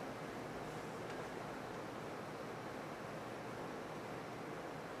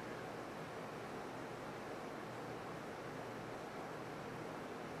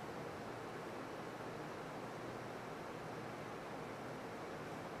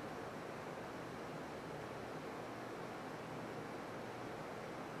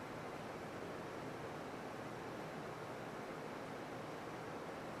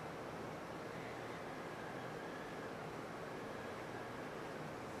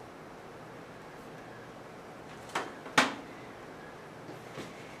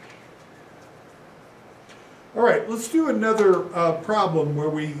all right, let's do another problem where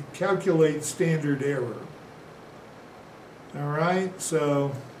we calculate standard error. All right,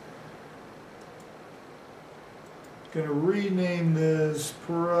 so going to rename this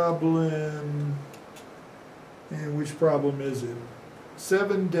problem, and which problem is it?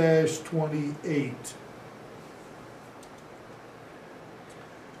 7-28.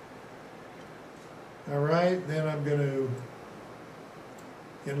 All right, then I'm going to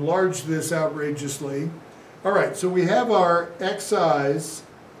enlarge this outrageously. All right, so we have our xi's,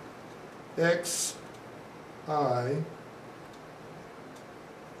 xi,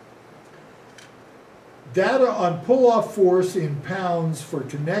 data on pull-off force in pounds for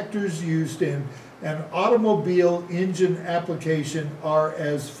connectors used in an automobile engine application are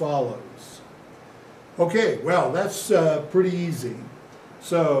as follows. Okay, well, that's pretty easy.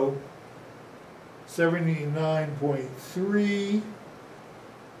 So 79.3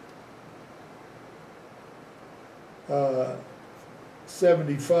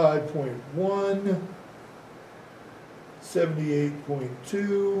 75.1,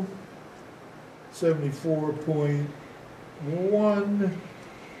 78.2, 74.1,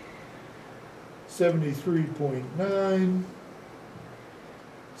 73.9,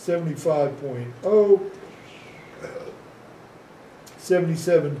 75.0,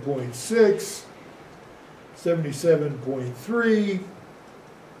 77.6, 77.3,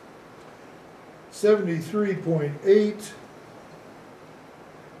 73.8,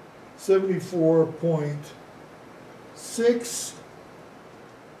 74.6,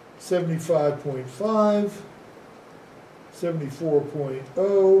 75.5,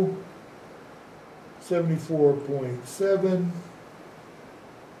 74.0, 74.7,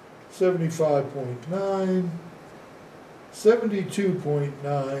 75.9,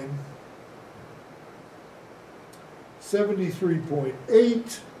 72.9,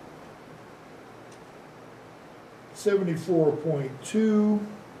 73.8, 74.2,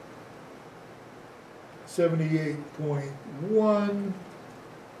 78.1,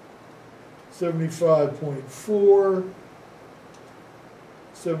 75.4,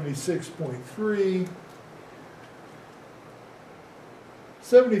 76.3,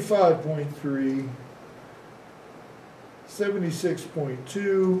 75.3,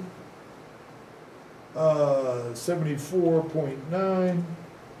 76.2, 74.9,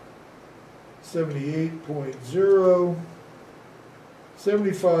 78.0,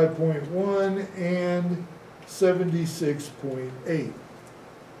 75.1, and 76.8.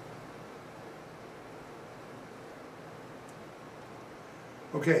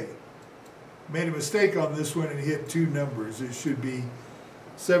 Okay, made a mistake on this one and hit two numbers. It should be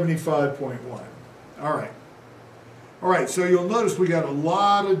 75.1. All right. All right, so you'll notice we got a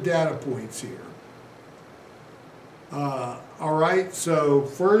lot of data points here. All right, so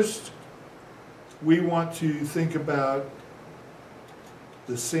first we want to think about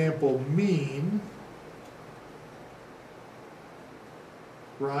the sample mean,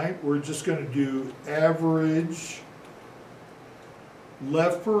 right? We're just going to do average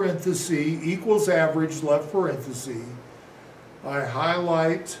left parenthesis equals average left parenthesis. I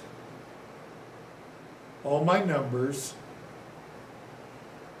highlight all my numbers.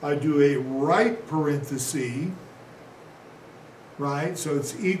 I do a right parenthesis, right? So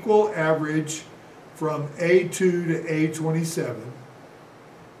it's equal average from A2 to A27.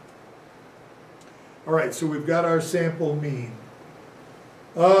 All right, so we've got our sample mean.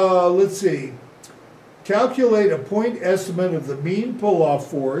 Let's see. Calculate a point estimate of the mean pull-off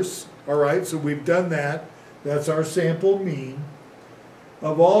force. All right, so we've done that. That's our sample mean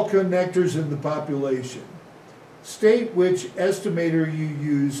of all connectors in the population. State which estimator you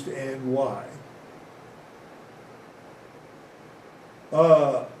used and why.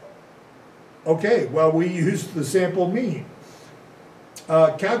 Okay, well, we used the sample mean.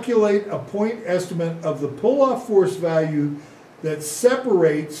 Calculate a point estimate of the pull-off force value that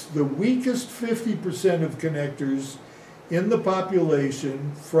separates the weakest 50% of connectors in the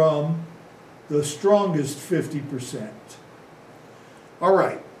population from the strongest 50%. All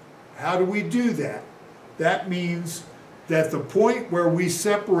right, how do we do that? That means that the point where we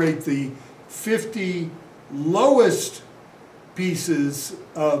separate the 50 lowest pieces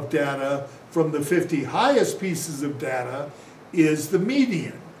of data from the 50 highest pieces of data is the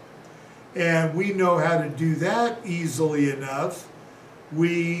median. And we know how to do that easily enough.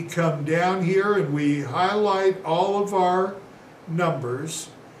 We come down here and we highlight all of our numbers.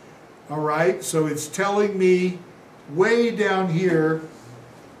 All right, so it's telling me way down here,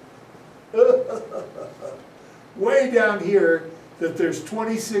 way down here, that there's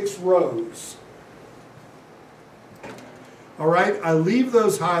 26 rows. All right, I leave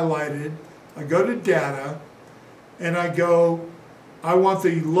those highlighted. I go to data and I go, I want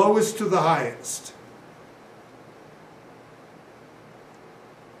the lowest to the highest.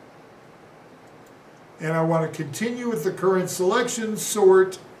 And I want to continue with the current selection,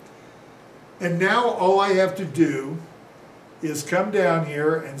 sort, and now all I have to do is come down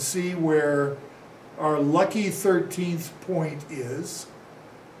here and see where our lucky 13th point is.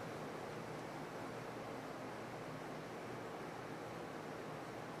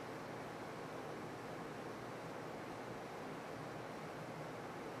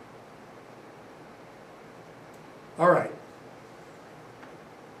 All right.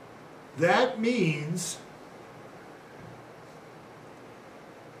 That means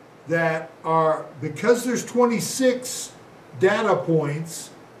that because there's 26 data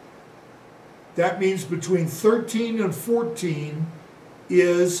points, that means between 13 and 14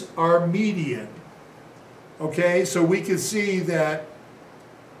 is our median. Okay, so we can see that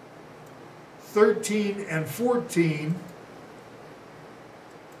 13 and 14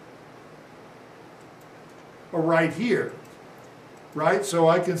 are right here, right? So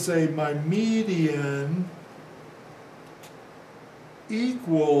I can say my median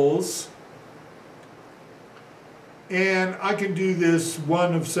equals, and I can do this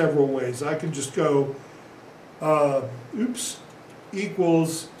one of several ways. I can just go,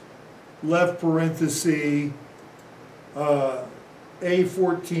 equals left parenthesis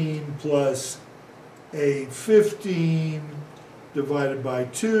A14 plus A15 divided by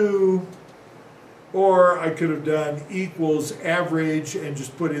 2. Or I could have done equals average and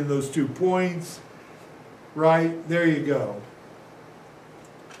just put in those 2 points. Right? There you go.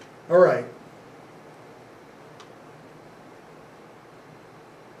 All right.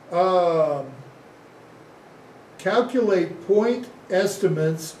 Calculate point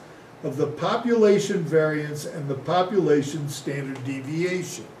estimates of the population variance and the population standard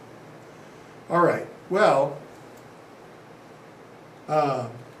deviation. All right. Well,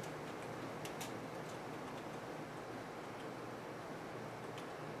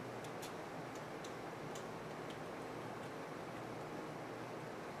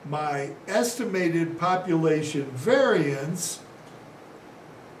 my estimated population variance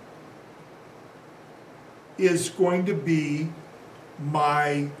is going to be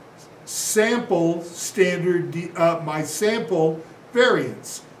my sample standard, my sample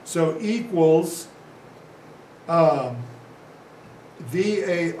variance. So equals VAR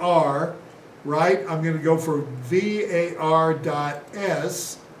right? I'm going to go for var.s,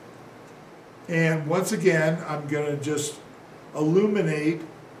 and once again, I'm going to just illuminate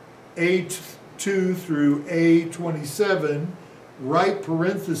A2 through A27, right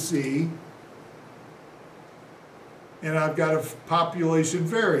parenthesis, and I've got a population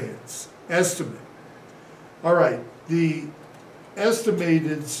variance estimate. All right, the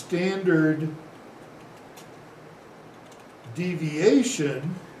estimated standard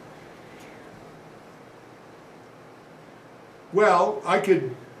deviation, well, I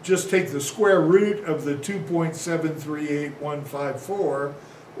could just take the square root of the 2.738154,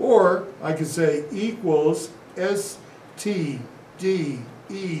 or I could say equals STDEV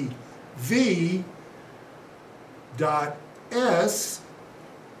dot S,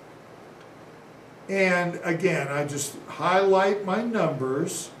 and again, I just highlight my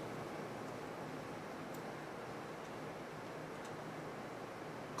numbers,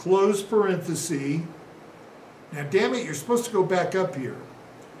 close parenthesis. Now, damn it, you're supposed to go back up here,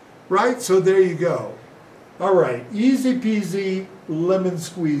 right? So there you go. All right, easy peasy, lemon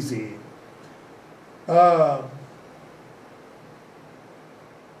squeezy.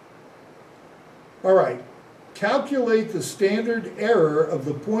 All right, calculate the standard error of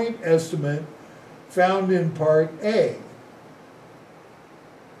the point estimate found in part A.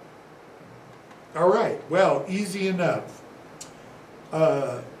 All right, well, easy enough.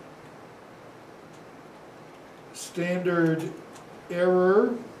 Standard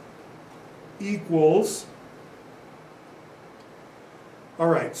error equals, all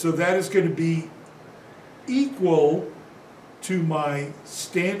right, so that is going to be equal to my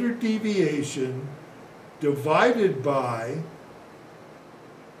standard deviation divided by,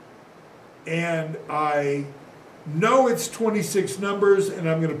 and I know it's 26 numbers and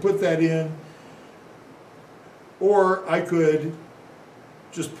I'm going to put that in, or I could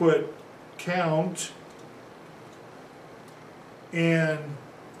just put count and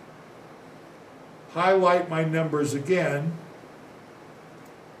highlight my numbers again.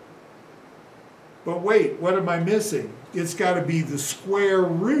 But wait, what am I missing? It's got to be the square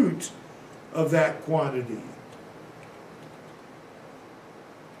root of that quantity.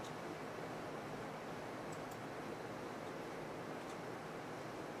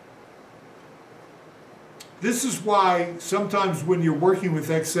 This is why sometimes when you're working with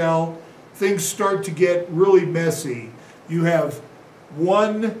Excel, things start to get really messy. You have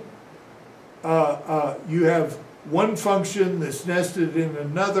one function that's nested in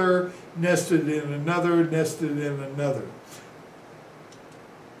another, nested in another, nested in another.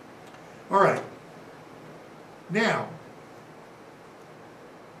 All right. Now,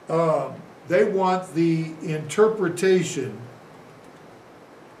 they want the interpretation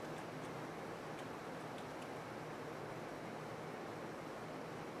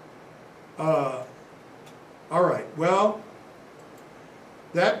all right, well,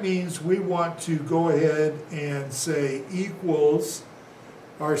 that means we want to go ahead and say equals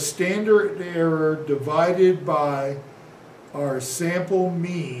our standard error divided by our sample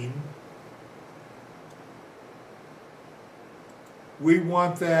mean. We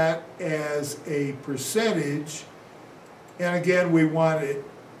want that as a percentage, and again, we want it,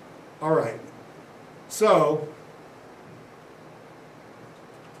 all right, so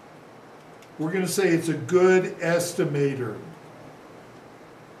we're going to say it's a good estimator.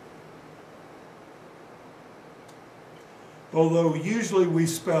 Although usually we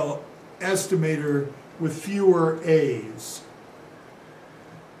spell estimator with fewer A's.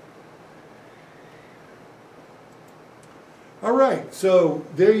 All right, so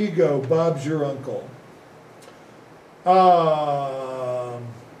there you go. Bob's your uncle.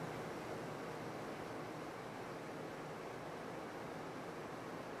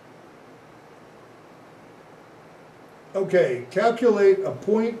 Okay, calculate a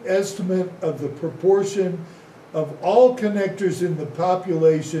point estimate of the proportion of all connectors in the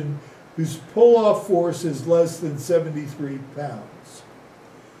population whose pull-off force is less than 73 pounds.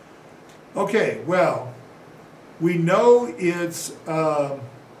 Okay, well, we know it's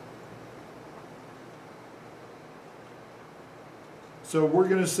so we're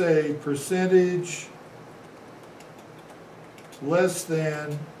going to say percentage less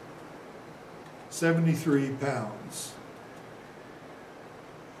than 73 pounds.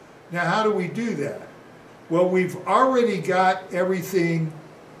 Now, how do we do that? Well, we've already got everything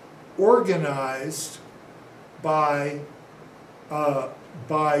organized by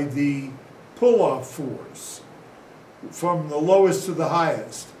the pull-off force from the lowest to the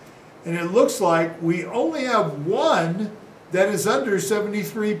highest. And it looks like we only have one that is under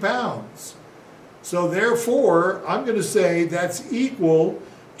 73 pounds. So therefore, I'm going to say that's equal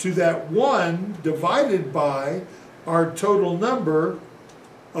to that 1 divided by our total number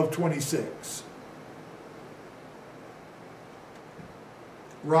of 26.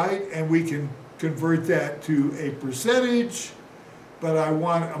 Right? And we can convert that to a percentage, but I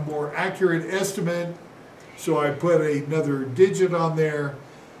want a more accurate estimate, so I put another digit on there,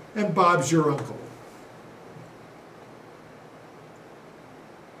 and Bob's your uncle.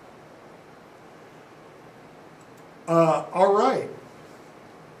 All right.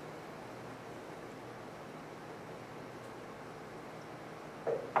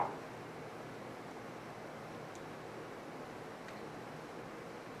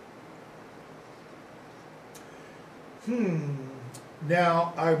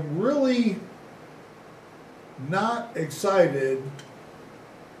 Now, I'm really not excited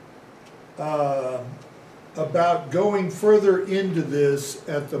about going further into this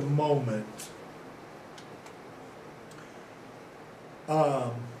at the moment.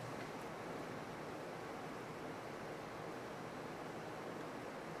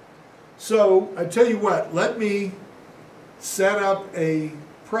 So, I tell you what, let me set up a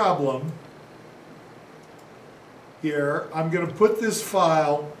problem here. I'm going to put this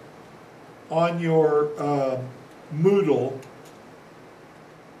file on your Moodle.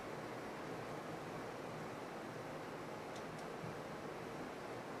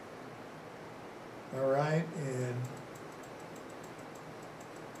 All right, and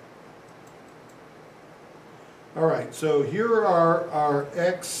all right, so here are our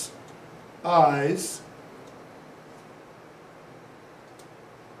xi's.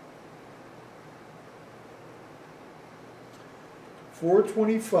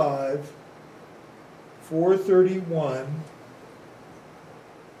 $425, $431,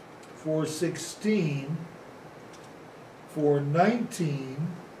 $416, $419,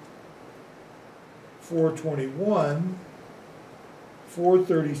 $421,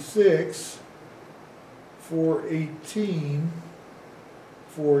 $436, $418,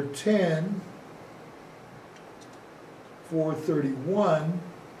 $410, $431,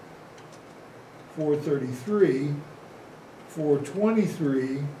 $433,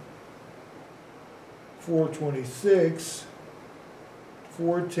 $423, $426,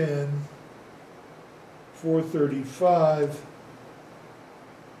 $410, $435,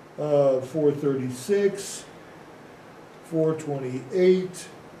 $436, $428,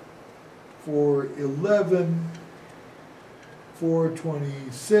 $411,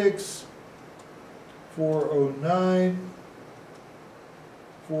 $426, $409,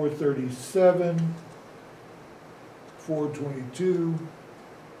 $437, $422,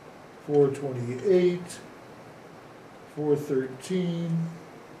 $428, $413,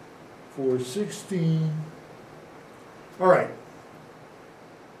 $416. All right.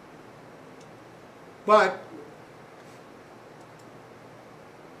 But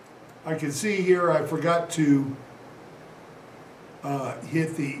I can see here I forgot to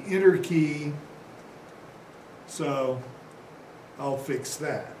hit the enter key, so I'll fix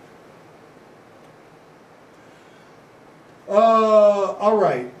that. All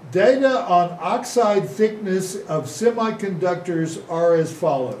right, data on oxide thickness of semiconductors are as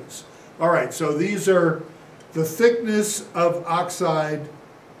follows. All right, so these are the thickness of oxide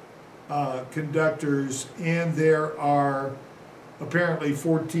conductors, and there are apparently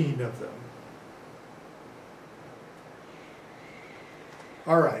 14 of them.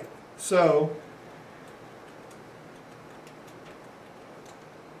 All right, so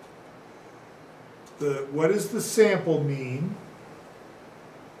what does the sample mean?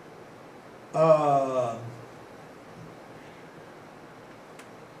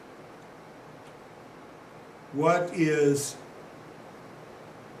 What is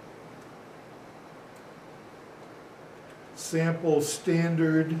sample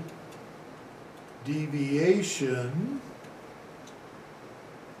standard deviation?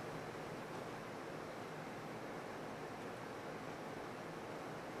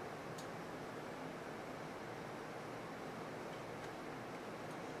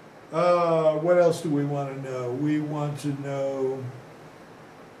 What else do we want to know? We want to know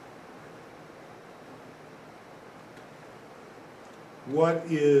what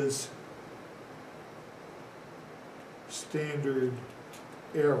is standard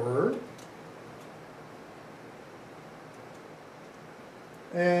error,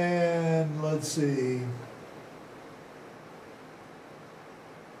 and let's see,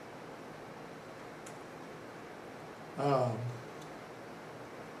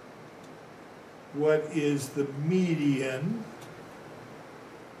 what is the median,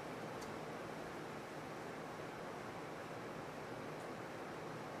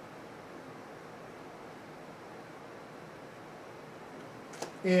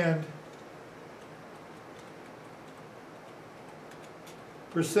 And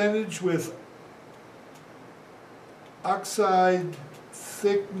percentage with oxide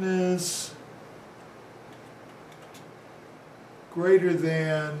thickness greater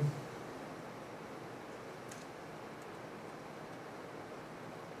than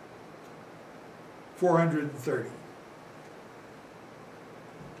 430.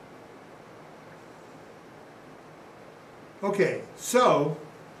 Okay, so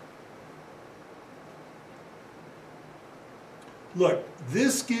look,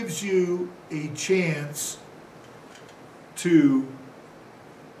 this gives you a chance to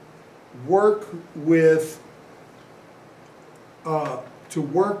work with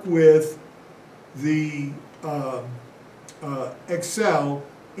the Excel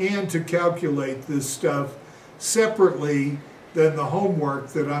and to calculate this stuff separately than the homework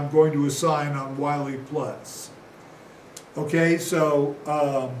that I'm going to assign on Wiley Plus. Okay, so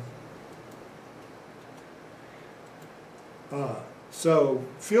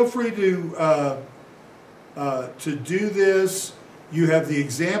feel free to do this. You have the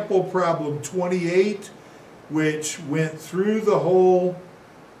example problem 28, which went through the whole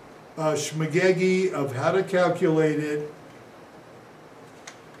schmagegi of how to calculate it.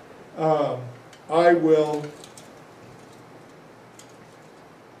 I will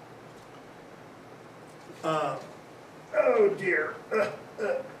oh dear.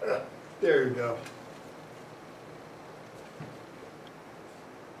 There you go.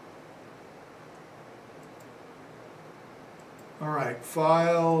 All right,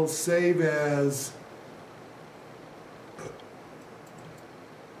 file, save as.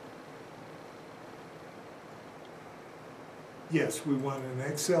 Yes, we want an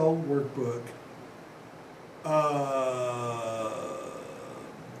Excel workbook.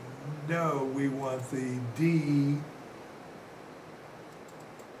 No, we want the D.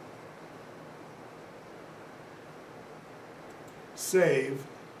 Save.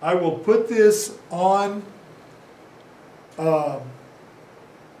 I will put this on. I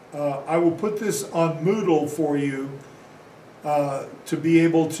will put this on Moodle for you to be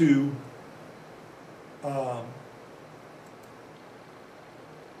able to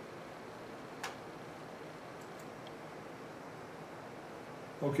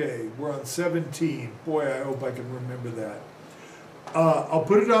okay, we're on 17. Boy, I hope I can remember that. I'll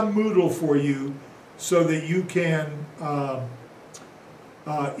put it on Moodle for you so that you can,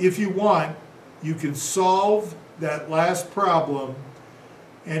 if you want, you can solve that last problem,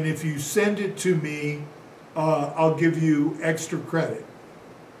 and if you send it to me, I'll give you extra credit.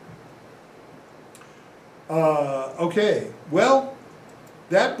 Okay, well,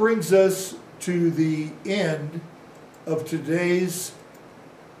 that brings us to the end of today's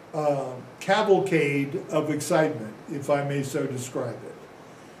cavalcade of excitement, if I may so describe it.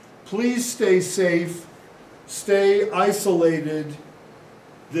 Please stay safe, stay isolated.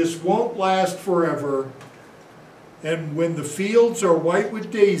 This won't last forever. And when the fields are white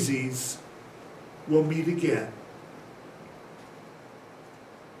with daisies, we'll meet again.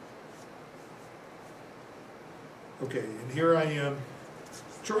 Okay, and here I am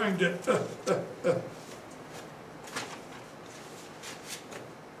trying to...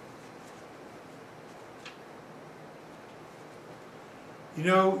 You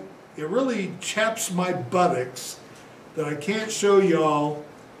know, it really chaps my buttocks that I can't show y'all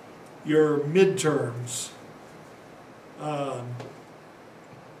your midterms.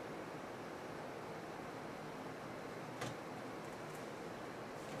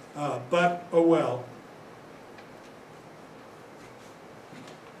 But, oh well.